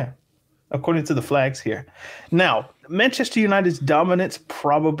 Yeah. According to the flags here. Now, Manchester United's dominance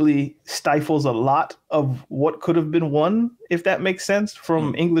probably stifles a lot of what could have been won, if that makes sense,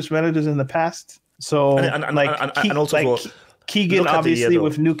 from English managers in the past. So, and also Keegan, obviously,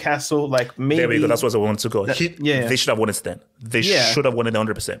 with Newcastle, like maybe... There we go, that's what I wanted to go. They should have won it then. They should have won it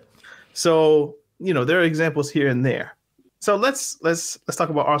 100%. So, there are examples here and there. So let's talk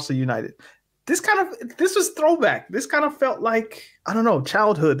about Arsenal United. This was throwback. This kind of felt like, I don't know,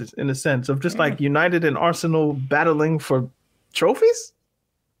 childhood in a sense of just like United and Arsenal battling for trophies.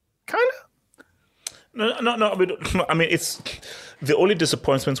 Kind of. No. I mean, it's the only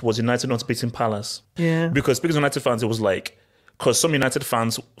disappointment was United not beating Palace. Yeah. Because United fans, it was like, because some United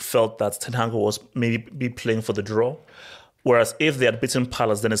fans felt that Ten Hag was maybe playing for the draw. Whereas if they had beaten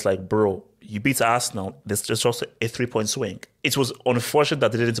Palace, then it's like, bro, you beat Arsenal, there's just also a 3-point swing. It was unfortunate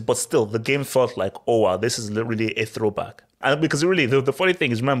that they didn't, but still, the game felt like, oh wow, this is really a throwback. And because really, the funny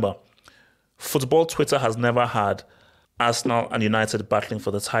thing is, remember, football Twitter has never had Arsenal and United battling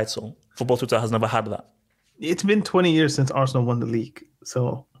for the title. Football Twitter has never had that. It's been 20 years since Arsenal won the league,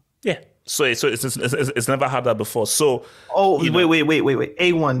 so... Yeah. So it's never had that before. So wait. A1,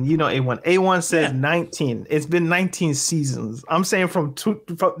 A1. A1 says 19. It's been 19 seasons. I'm saying from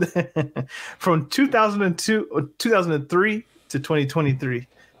 2002 or 2003 to 2023.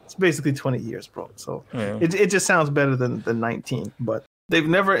 It's basically 20 years, bro. So it just sounds better than 19. But they've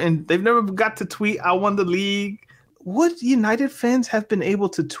never got to tweet, I won the league. Would United fans have been able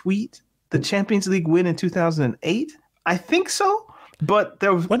to tweet the Champions League win in 2008? I think so. But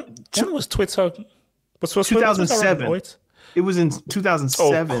there was when was Twitter? Was 2007. It was in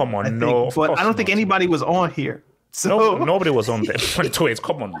 2007. Oh, come on, no. But I don't think anybody was on here. So nobody was on there.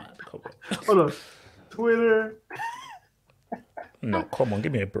 Come on, man. Hold on. Twitter. No, come on,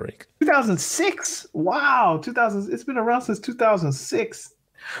 give me a break. 2006. Wow, 2000. It's been around since 2006.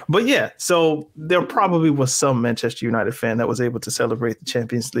 But yeah, so there probably was some Manchester United fan that was able to celebrate the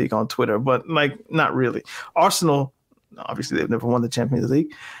Champions League on Twitter, but like not really. Arsenal. Obviously, they've never won the Champions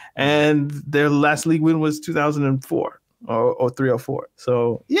League, and their last league win was 2004 or 3 or 4.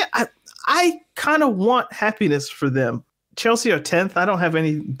 So yeah, I kind of want happiness for them. Chelsea are 10th. I don't have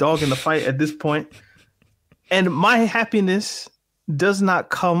any dog in the fight at this point, and my happiness does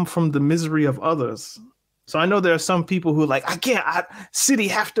not come from the misery of others. So I know there are some people who are like, City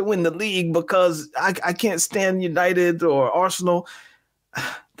have to win the league because I can't stand United or Arsenal.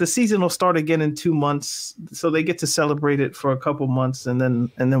 The season will start again in 2 months, so they get to celebrate it for a couple months, and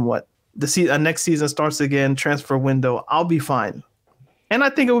then what? Next season starts again, transfer window. I'll be fine. And I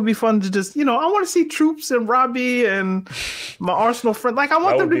think it would be fun to just, I want to see Troops and Robbie and my Arsenal friend. Like, I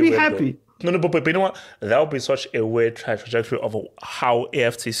want them to be happy. No, but you know what? That would be such a weird trajectory of how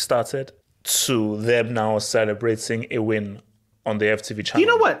AFT started to them now celebrating a win on the FTV channel. You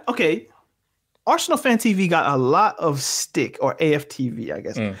know what? Okay. Arsenal Fan TV got a lot of stick, or AFTV, I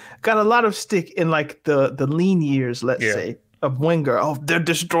guess, got a lot of stick in like the lean years, let's say, of Wenger. Oh, they're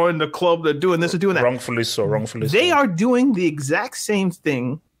destroying the club. They're doing this, they're doing that. Wrongfully so. They are doing the exact same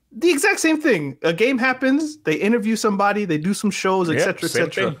thing. A game happens. They interview somebody. They do some shows, etc.,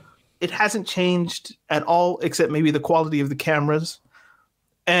 etc. It hasn't changed at all, except maybe the quality of the cameras.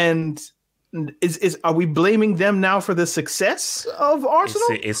 And are we blaming them now for the success of Arsenal?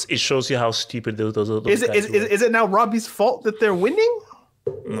 It shows you how stupid those is guys were. Is it now Robbie's fault that they're winning?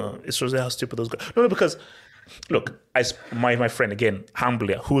 No, it shows you how stupid those guys. No, because look, my friend again,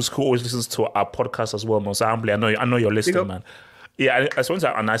 Hamblia, who always listens to our podcast as well. So Hamblia, I know you're listening, man. Yeah, I went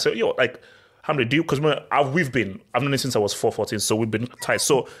to and I said, like, Hamblia, do you? Because I've known it since I was 14, so we've been tight.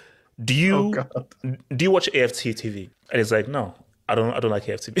 So do you watch AFT TV? And it's like, no, I don't like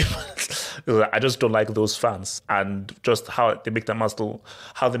AFT TV. I just don't like those fans and just how they make Arsenal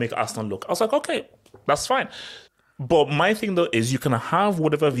look. I was like, okay, that's fine. But my thing though is you can have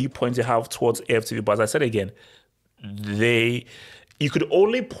whatever viewpoint you have towards AFTV, but as I said again, you could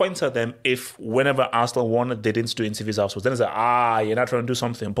only point at them if whenever Arsenal won, they didn't do interviews afterwards. Then it's like, you're not trying to do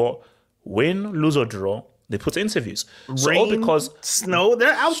something. But win, lose or draw, they put interviews. So all because snow,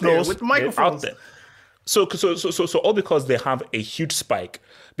 they're out there with microphones. Out there. So all because they have a huge spike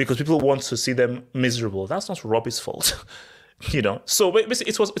because people want to see them miserable. That's not Robbie's fault, So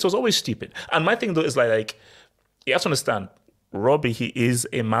basically, it was always stupid. And my thing though is like you have to understand, Robbie, he is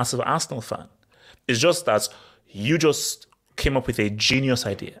a massive Arsenal fan. It's just that you just came up with a genius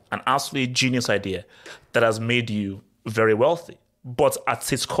idea, an absolutely genius idea that has made you very wealthy. But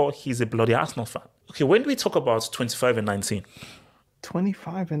at its core, he's a bloody Arsenal fan. Okay, when do we talk about 25 and 19?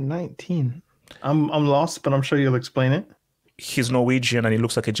 25 and 19. I'm lost, but I'm sure you'll explain it. He's Norwegian and he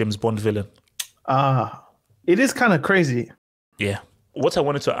looks like a James Bond villain. It is kind of crazy. Yeah. What I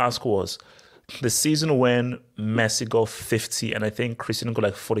wanted to ask was, the season when Messi got 50 and I think Cristiano got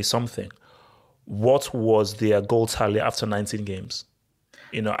like 40 something, what was their goal tally after 19 games?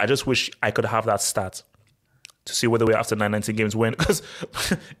 I just wish I could have that stat to see whether we're after 19 games when. Because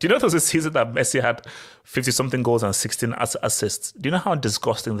do you know there was a season that Messi had 50 something goals and 16 assists? Do you know how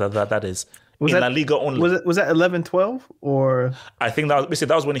disgusting that is? In La Liga only. Was that 11-12 or? I think that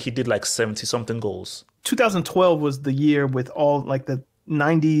was when he did like 70 something goals. 2012 was the year with all like the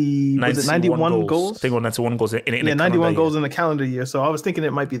 91 goals? I think it was 91 goals in 91 goals in the calendar year. So I was thinking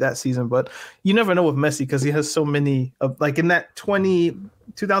it might be that season, but you never know with Messi because he has so many like in that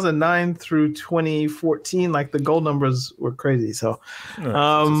 2009 through 2014, like the goal numbers were crazy. So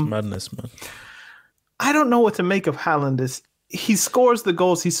it's madness, man. I don't know what to make of Haaland. He scores the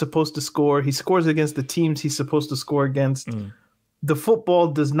goals he's supposed to score. He scores against the teams he's supposed to score against. The football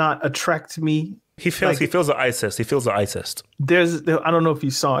does not attract me. He feels the eye test. He feels the eye test. I don't know if you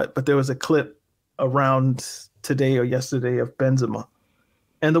saw it, but there was a clip around today or yesterday of Benzema.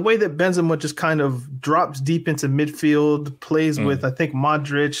 And the way that Benzema just kind of drops deep into midfield, plays with, I think,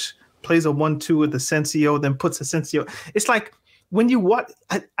 Modric, plays a 1-2 with Asensio, then puts Asensio. It's like when you watch,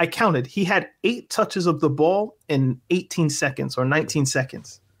 I counted, he had 8 touches of the ball in 18 seconds or 19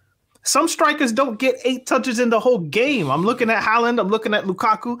 seconds. Some strikers don't get 8 touches in the whole game. I'm looking at Haaland. I'm looking at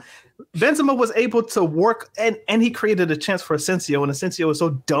Lukaku. Benzema was able to work, and he created a chance for Asensio, and Asensio was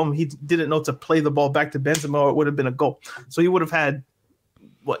so dumb he didn't know to play the ball back to Benzema or it would have been a goal. So he would have had,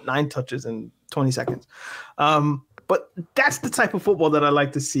 9 touches in 20 seconds. But that's the type of football that I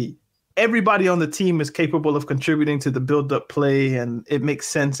like to see. Everybody on the team is capable of contributing to the build-up play, and it makes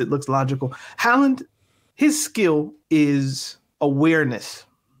sense. It looks logical. Haaland, his skill is awareness.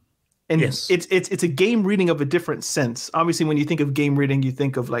 And yes, it's a game reading of a different sense. Obviously, when you think of game reading, you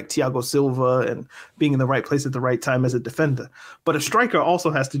think of like Thiago Silva and being in the right place at the right time as a defender. But a striker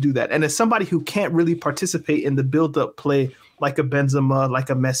also has to do that. And as somebody who can't really participate in the build-up play like a Benzema, like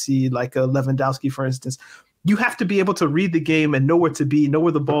a Messi, like a Lewandowski, for instance, you have to be able to read the game and know where to be, know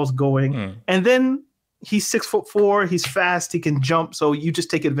where the ball's going. And then he's 6'4", he's fast, he can jump. So you just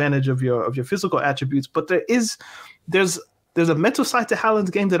take advantage of your physical attributes. But there's a mental side to Haaland's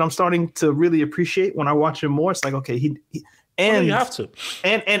game that I'm starting to really appreciate when I watch him more. It's like, okay, And you have to.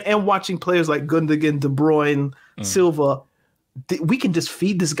 And watching players like Gundogan, De Bruyne, Silva, we can just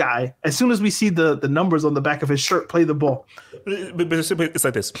feed this guy. As soon as we see the numbers on the back of his shirt, play the ball. But it's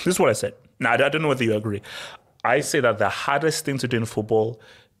like this. This is what I said. Now, I don't know whether you agree. I say that the hardest thing to do in football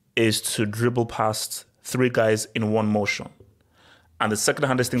is to dribble past 3 guys in one motion. And the second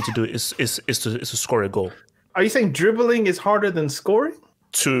hardest thing to do is to score a goal. Are you saying dribbling is harder than scoring?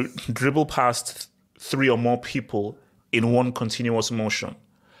 To dribble past 3 or more people in one continuous motion,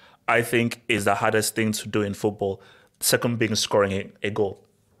 I think is the hardest thing to do in football. Second being scoring a goal.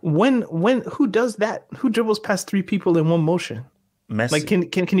 When who does that? Who dribbles past 3 people in one motion? Messi. Like can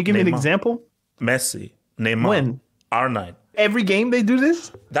you give me an example? Messi, Neymar, when? R9. Every game they do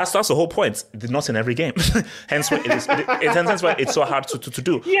this? That's the whole point. Not in every game. Hence why hence why it's so hard to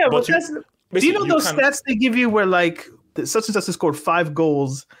do. Yeah, but do you know those stats they give you where like such and such has scored 5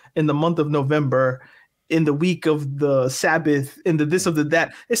 goals in the month of November, in the week of the Sabbath, in the this of the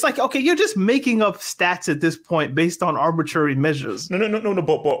that? It's like, okay, you're just making up stats at this point based on arbitrary measures. No.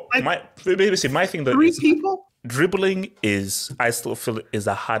 But like, my thing that 3 people. Dribbling I still feel is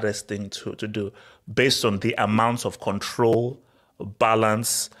the hardest thing to do based on the amount of control,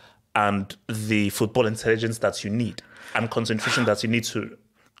 balance, and the football intelligence that you need and concentration that you need to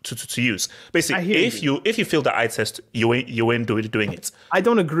use. Basically, if you fail the eye test, you ain't doing it. I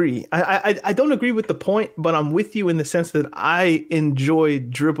don't agree. I don't agree with the point, but I'm with you in the sense that I enjoy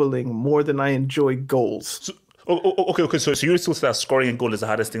dribbling more than I enjoy goals. Okay. So you still say that scoring a goal is the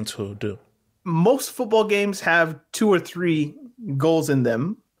hardest thing to do? Most football games have 2 or 3 goals in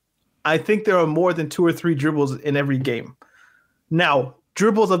them. I think there are more than 2 or 3 dribbles in every game. Now,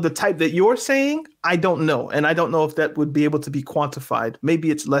 dribbles of the type that you're saying, I don't know. And I don't know if that would be able to be quantified. Maybe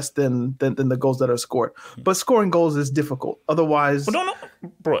it's less than the goals that are scored. But scoring goals is difficult. Otherwise... No,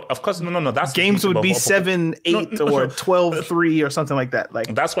 bro. Of course, no. That's games would be 7-8 or 12-3 or something like that.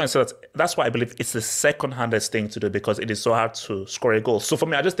 Like that's why that's why I believe it's the second hardest thing to do, because it is so hard to score a goal. So for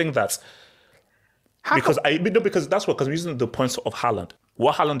me, I just think that... Because we're using the points of Haaland.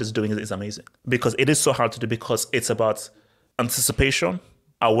 What Haaland is doing is amazing, because it is so hard to do, because it's about anticipation,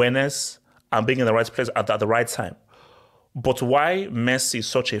 awareness, and being in the right place at the right time. But why Messi is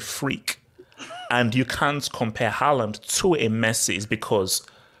such a freak, and you can't compare Haaland to a Messi, is because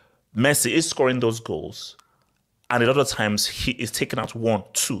Messi is scoring those goals, and at other times he is taking out 1,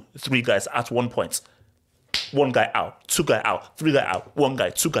 2, 3 guys at one point. 1 guy out, 2 guy out, 3 guy out, 1 guy,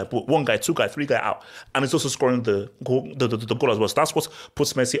 2 guy, 1 guy, 2 guy, 3 guy out, and it's also scoring the goal as well. So that's what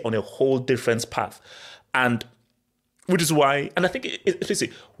puts Messi on a whole different path, and which is why. And I think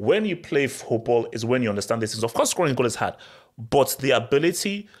when you play football is when you understand this. Of course, scoring a goal is hard, but the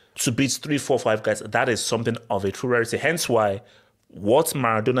ability to beat 3, 4, 5 guys, that is something of a true rarity. Hence why what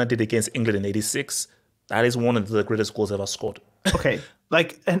Maradona did against England in '86, that is one of the greatest goals ever scored. Okay,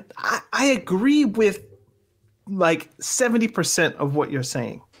 and I agree with like 70% of what you're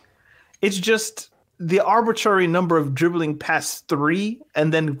saying. It's just the arbitrary number of dribbling past 3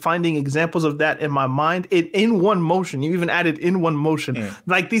 and then finding examples of that in my mind in one motion. You even added in one motion.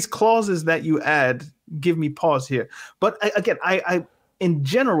 Like these clauses that you add give me pause here. But I in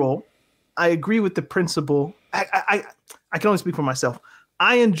general, I agree with the principle. I can only speak for myself.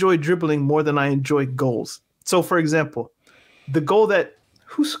 I enjoy dribbling more than I enjoy goals. So for example, the goal that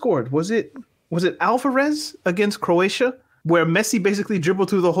who scored? Was it Alvarez against Croatia, where Messi basically dribbled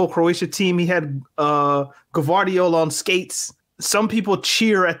through the whole Croatia team? He had Gvardiol on skates. Some people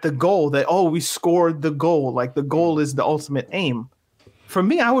cheer at the goal that, oh, we scored the goal. Like the goal is the ultimate aim. For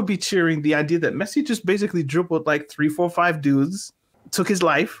me, I would be cheering the idea that Messi just basically dribbled like 3, 4, 5 dudes, took his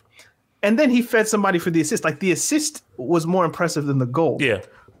life, and then he fed somebody for the assist. Like the assist was more impressive than the goal. Yeah.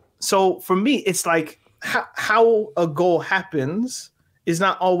 So for me, it's like how a goal happens is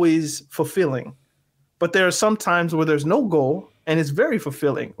not always fulfilling, but there are some times where there's no goal and it's very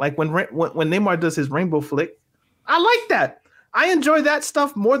fulfilling. Like when Neymar does his rainbow flick, I like that. I enjoy that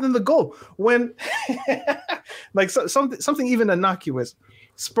stuff more than the goal. When like something even innocuous,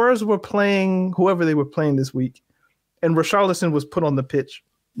 Spurs were playing whoever they were playing this week, and Richarlison was put on the pitch,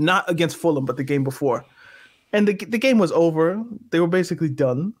 not against Fulham, but the game before, and the game was over. They were basically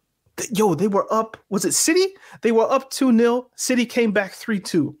done. They were up. Was it City? They were up 2-0. City came back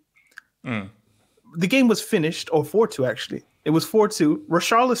 3-2. The game was finished, or 4-2 actually. It was 4-2.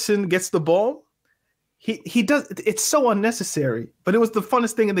 Richarlison gets the ball. He does. It's so unnecessary, but it was the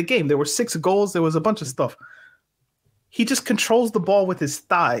funnest thing in the game. There were 6 goals. There was a bunch of stuff. He just controls the ball with his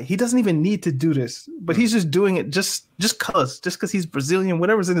thigh. He doesn't even need to do this, but he's just doing it just because he's Brazilian,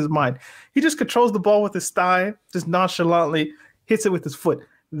 whatever's in his mind. He just controls the ball with his thigh, just nonchalantly hits it with his foot.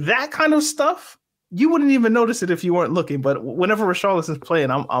 That kind of stuff You wouldn't even notice it if you weren't looking. But whenever Richarlison's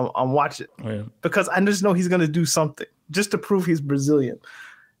playing, I'm watching because I just know he's going to do something just to prove he's Brazilian.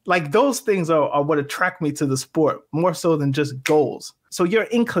 Like those things are what attract me to the sport more so than just goals. So your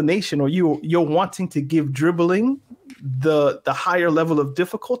inclination or you're wanting to give dribbling the higher level of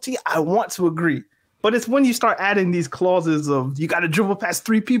difficulty, I want to agree. But it's when you start adding these clauses of you got to dribble past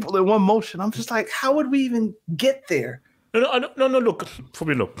 3 people in one motion. I'm just like, how would we even get there? No. Look, for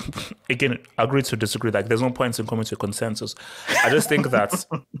me, look. Again, agree to disagree. Like, there's no point in coming to a consensus. I just think that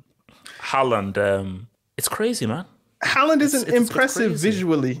Haaland, it's crazy, man. Haaland isn't impressive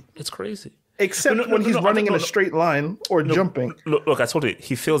visually. It's crazy. Except when he's running in a straight line or jumping. Look, I told you,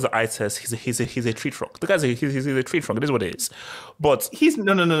 he fails the eye test. He's a tree trunk. The guy's he's a tree trunk. It is what it is. But he's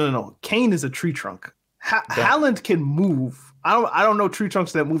no. Kane is a tree trunk. Haaland can move. I don't know tree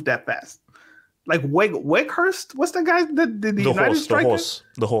trunks that move that fast. Like Weghorst, what's the guy the United striker?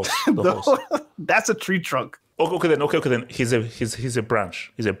 The horse. That's a tree trunk. Okay, then he's a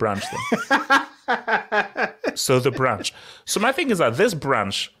branch. He's a branch then. So the branch. So my thing is that this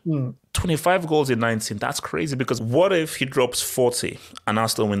branch, 25 goals in 19, that's crazy because what if he drops 40 and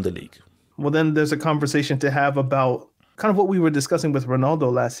Arsenal win the league? Well, then there's a conversation to have about kind of what we were discussing with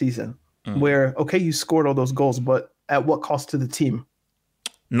Ronaldo last season, where, okay, you scored all those goals, but at what cost to the team?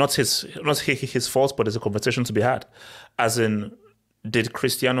 Not his fault, but there's a conversation to be had. As in, did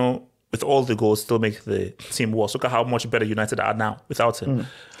Cristiano, with all the goals, still make the team worse? Look at how much better United are now without him.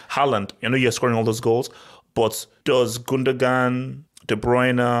 Haaland, I know you're scoring all those goals, but does Gundogan, De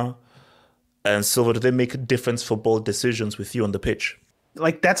Bruyne, and Silva, do they make different football decisions with you on the pitch?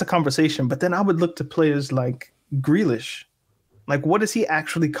 Like, that's a conversation. But then I would look to players like Grealish. Like, what is he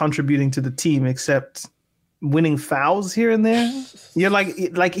actually contributing to the team except winning fouls here and there? You're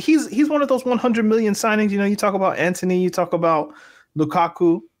like he's one of those 100 million signings. You know, you talk about Antony, you talk about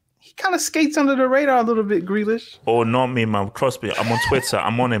Lukaku. He kind of skates under the radar a little bit, Grealish. Oh, not me, man. Trust me. I'm on Twitter.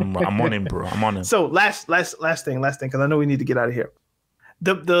 I'm on him, bro. I'm on him. So last thing, because I know we need to get out of here.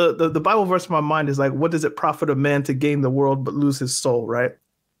 The Bible verse in my mind is like, what does it profit a man to gain the world but lose his soul, right?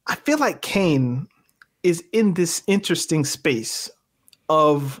 I feel like Kane is in this interesting space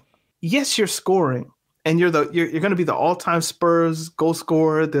of, yes, you're scoring, and you're going to be the all-time Spurs goal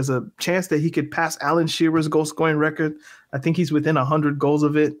scorer. There's a chance that he could pass Alan Shearer's goal scoring record. I think he's within 100 goals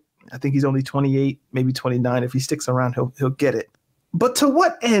of it. I think he's only 28, maybe 29. If he sticks around, he'll get it. But to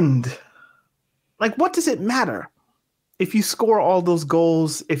what end? Like, what does it matter? If you score all those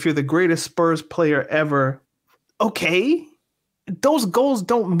goals, if you're the greatest Spurs player ever, okay. Those goals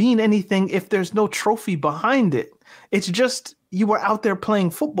don't mean anything if there's no trophy behind it. It's just you were out there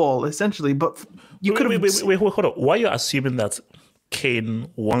playing football, essentially. But you could have... Wait, hold on. Why are you assuming that Kane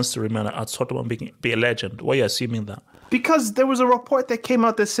wants to remain at Tottenham and be a legend? Why are you assuming that? Because there was a report that came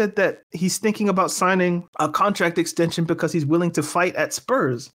out that said that he's thinking about signing a contract extension because he's willing to fight at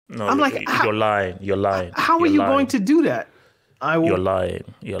Spurs. No, I'm like, you're lying. How are you going to do that? You're lying.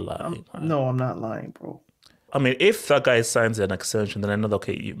 No, I'm not lying, bro. I mean, if that guy signs an extension, then I know,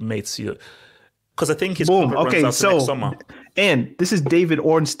 okay, mates, you... Because I think his boom. Okay, next summer. And this is David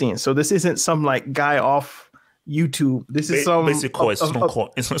Ornstein. So this isn't some like guy off YouTube. This is some... Basically, it's not core.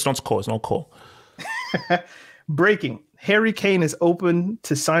 It's not core. Breaking. Harry Kane is open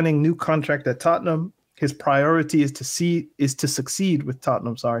to signing new contract at Tottenham. His priority is to succeed with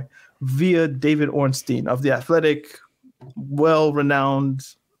Tottenham, via David Ornstein of The Athletic, well-renowned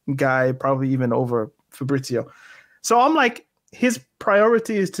guy, probably even over Fabrizio. So I'm like, his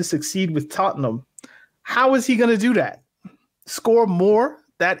priority is to succeed with Tottenham. How is he going to do that? Score more?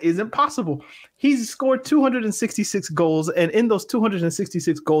 That isn't possible. He's scored 266 goals, and in those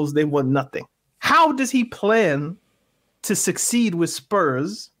 266 goals, they won nothing. How does he plan to succeed with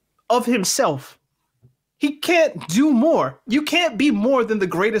Spurs of himself? He can't do more. You can't be more than the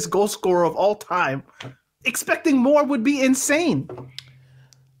greatest goal scorer of all time. Expecting more would be insane.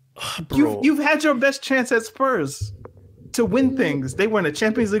 You've had your best chance at Spurs to win things. They were in a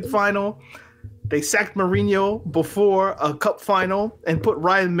Champions League final. They sacked Mourinho before a cup final and put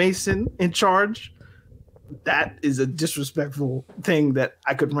Ryan Mason in charge. That is a disrespectful thing that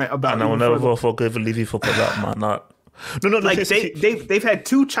I could rant about. And I will never forgive Levy for that, man. No. Like they've had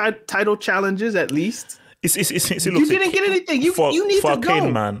 2 title challenges at least. You didn't get anything. You need to go.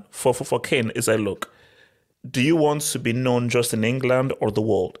 Kane, man, for Kane, it's like, look, do you want to be known just in England or the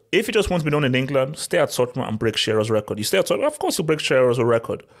world? If you just want to be known in England, stay at Tottenham and break Shearer's record. You stay at Tottenham, of course you break Shearer's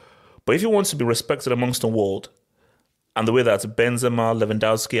record. But if you want to be respected amongst the world, and the way that Benzema,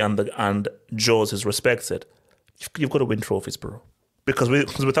 Lewandowski, and Jose is respected, you've got to win trophies, bro. Because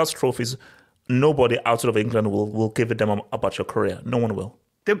without trophies, nobody outside of England will give a damn about your career. No one will.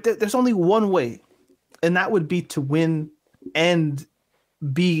 There's only one way. and that would be to win and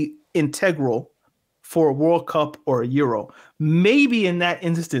be integral for a World Cup or a Euro. Maybe in that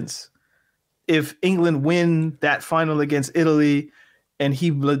instance, if England win that final against Italy and he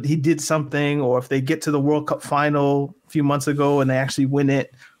did something, or if they get to the World Cup final a few months ago and they actually win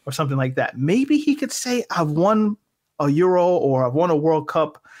it or something like that, maybe he could say, I've won a Euro or I've won a World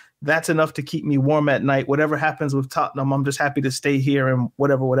Cup. That's enough to keep me warm at night. Whatever happens with Tottenham, I'm just happy to stay here and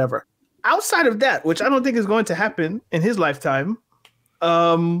whatever. Outside of that, which I don't think is going to happen in his lifetime,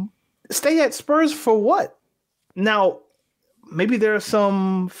 stay at Spurs for what? Now, maybe there are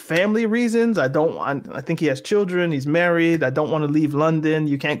some family reasons. I think he has children. He's married. I don't want to leave London.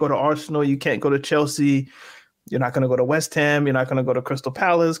 You can't go to Arsenal. You can't go to Chelsea. You're not going to go to West Ham. You're not going to go to Crystal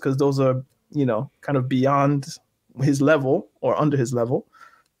Palace because those are, kind of beyond his level or under his level.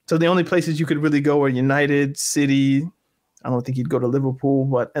 So the only places you could really go are United, City. I don't think he'd go to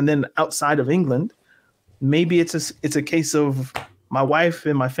Liverpool, and then outside of England, maybe it's a case of my wife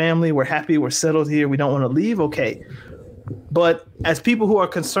and my family, we're happy, we're settled here, we don't want to leave. Okay. But as people who are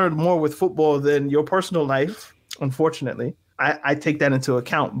concerned more with football than your personal life, unfortunately, I take that into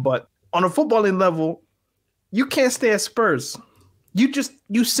account. But on a footballing level, you can't stay at Spurs.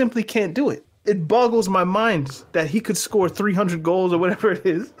 You simply can't do it. It boggles my mind that he could score 300 goals or whatever it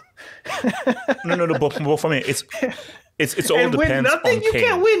is. No. But for me, it's all depends on Kane. You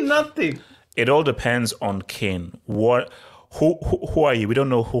can't win nothing. It all depends on Kane. Who are you? We don't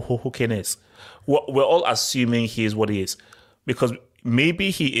know who Kane is. We're all assuming he is what he is, because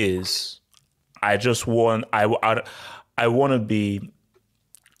maybe he is. I want to be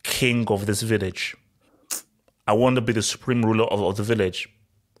king of this village. I want to be the supreme ruler of the village.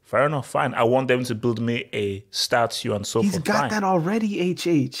 Fair enough, fine. I want them to build me a statue and so forth. He's got that already,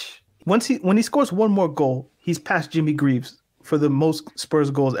 HH. When he scores one more goal, he's past Jimmy Greaves for the most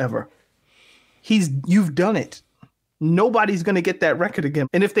Spurs goals ever. You've done it. Nobody's going to get that record again.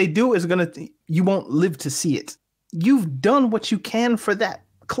 And if they do, you won't live to see it. You've done what you can for that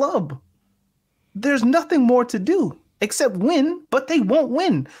club. There's nothing more to do except win, but they won't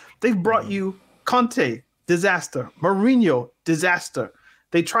win. They've brought you Conte, disaster. Mourinho, disaster.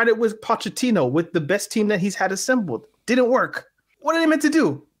 They tried it with Pochettino, with the best team that he's had assembled. Didn't work. What are they meant to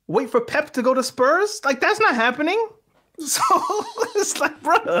do? Wait for Pep to go to Spurs? Like, that's not happening. So it's like,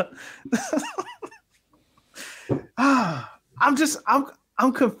 brother.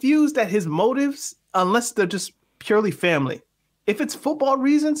 I'm confused at his motives, unless they're just purely family. If it's football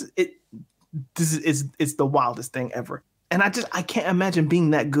reasons, it's the wildest thing ever. And I can't imagine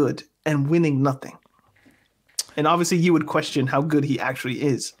being that good and winning nothing. And obviously, you would question how good he actually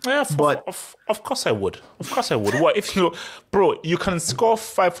is. Yeah, but of course I would. What if you can score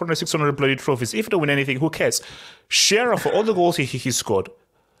 500, 600 bloody trophies. If you don't win anything, who cares? Shearer, for all the goals he scored,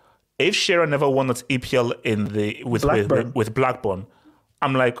 if Shearer never won that EPL with Blackburn,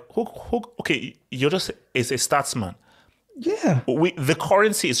 I'm like, okay, you're just a statsman. Yeah. The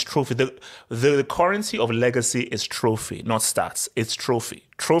currency is trophy. The currency of legacy is trophy, not stats. It's trophy.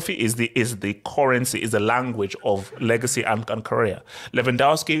 Trophy is the currency, is the language of legacy and career.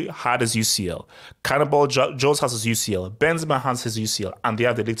 Lewandowski had his UCL. Cannibal Jones has his UCL. Benzema has his UCL, and they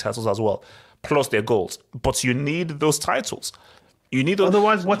have the league titles as well, plus their goals. But you need those titles. You need.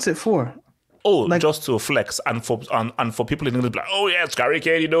 Otherwise, what's it for? Just to flex and for people in England, like, oh yes, Gary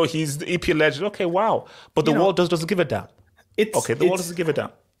Kane, he's the EPL legend. Okay, wow. But the world doesn't give a damn. The world doesn't give a damn.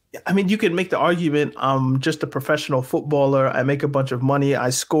 I mean, you can make the argument, I'm just a professional footballer. I make a bunch of money. I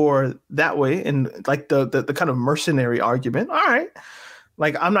score that way. And like the kind of mercenary argument. All right.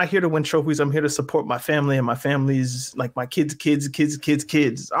 Like, I'm not here to win trophies. I'm here to support my family, and my family's like my kids.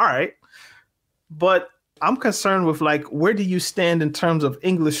 All right. But I'm concerned with, like, where do you stand in terms of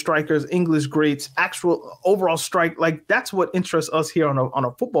English strikers, English greats, actual overall strike? Like, that's what interests us here on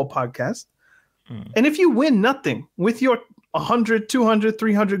a football podcast. And if you win nothing with your 100, 200,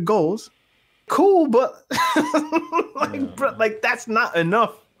 300 goals, cool, but that's not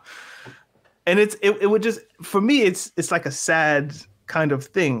enough. And it would just, for me, it's like a sad kind of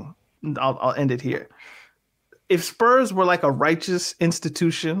thing. I'll end it here. If Spurs were like a righteous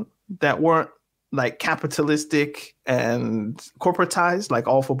institution that weren't like capitalistic and corporatized like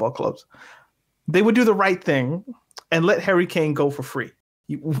all football clubs, they would do the right thing and let Harry Kane go for free.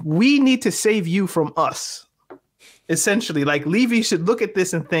 We need to save you from us. Essentially, like, Levy should look at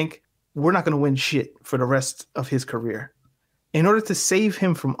this and think, we're not going to win shit for the rest of his career. In order to save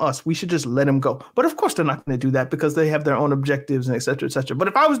him from us, we should just let him go. But of course, they're not going to do that because they have their own objectives and et cetera, et cetera. But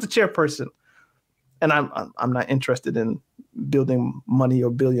if I was the chairperson, and I'm not interested in building money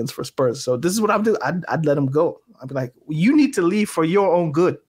or billions for Spurs, so this is what I would do. I'd let him go. I'd be like, you need to leave for your own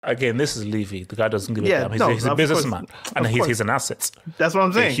good. Again, this is Levy. The guy doesn't give a damn. He's a businessman, and he's an asset. That's what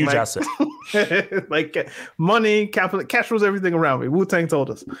I'm saying. A huge asset. Like money, capital, cash rules everything around me. Wu-Tang told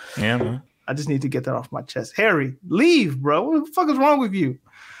us. Yeah, man. I just need to get that off my chest. Harry, leave, bro. What the fuck is wrong with you?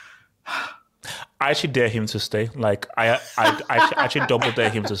 I actually dare him to stay. Like I actually double dare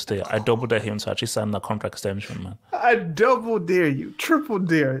him to stay. I double dare him to actually sign that contract extension, man. I double dare you, triple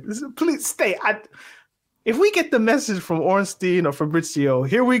dare. Please stay. If we get the message from Ornstein or Fabrizio,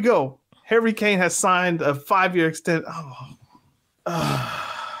 here we go. Harry Kane has signed a 5-year extension.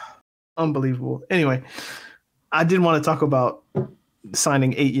 Unbelievable. Anyway, I didn't want to talk about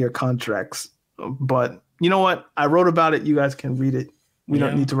signing 8-year contracts, but you know what? I wrote about it. You guys can read it. We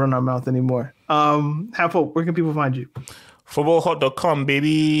don't need to run our mouth anymore. Have hope. Where can people find you? Footballhot.com,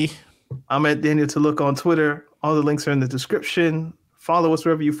 baby. I'm at Daniel to Look on Twitter. All the links are in the description. Follow us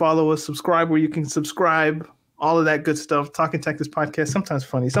wherever you follow us. Subscribe where you can subscribe. All of that good stuff. Talking Tactics podcast. Sometimes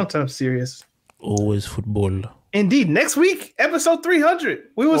funny, sometimes serious. Always football. Indeed. Next week, episode 300.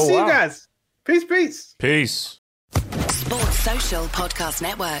 We will see you guys. Peace, peace. Peace. Sports Social Podcast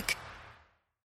Network.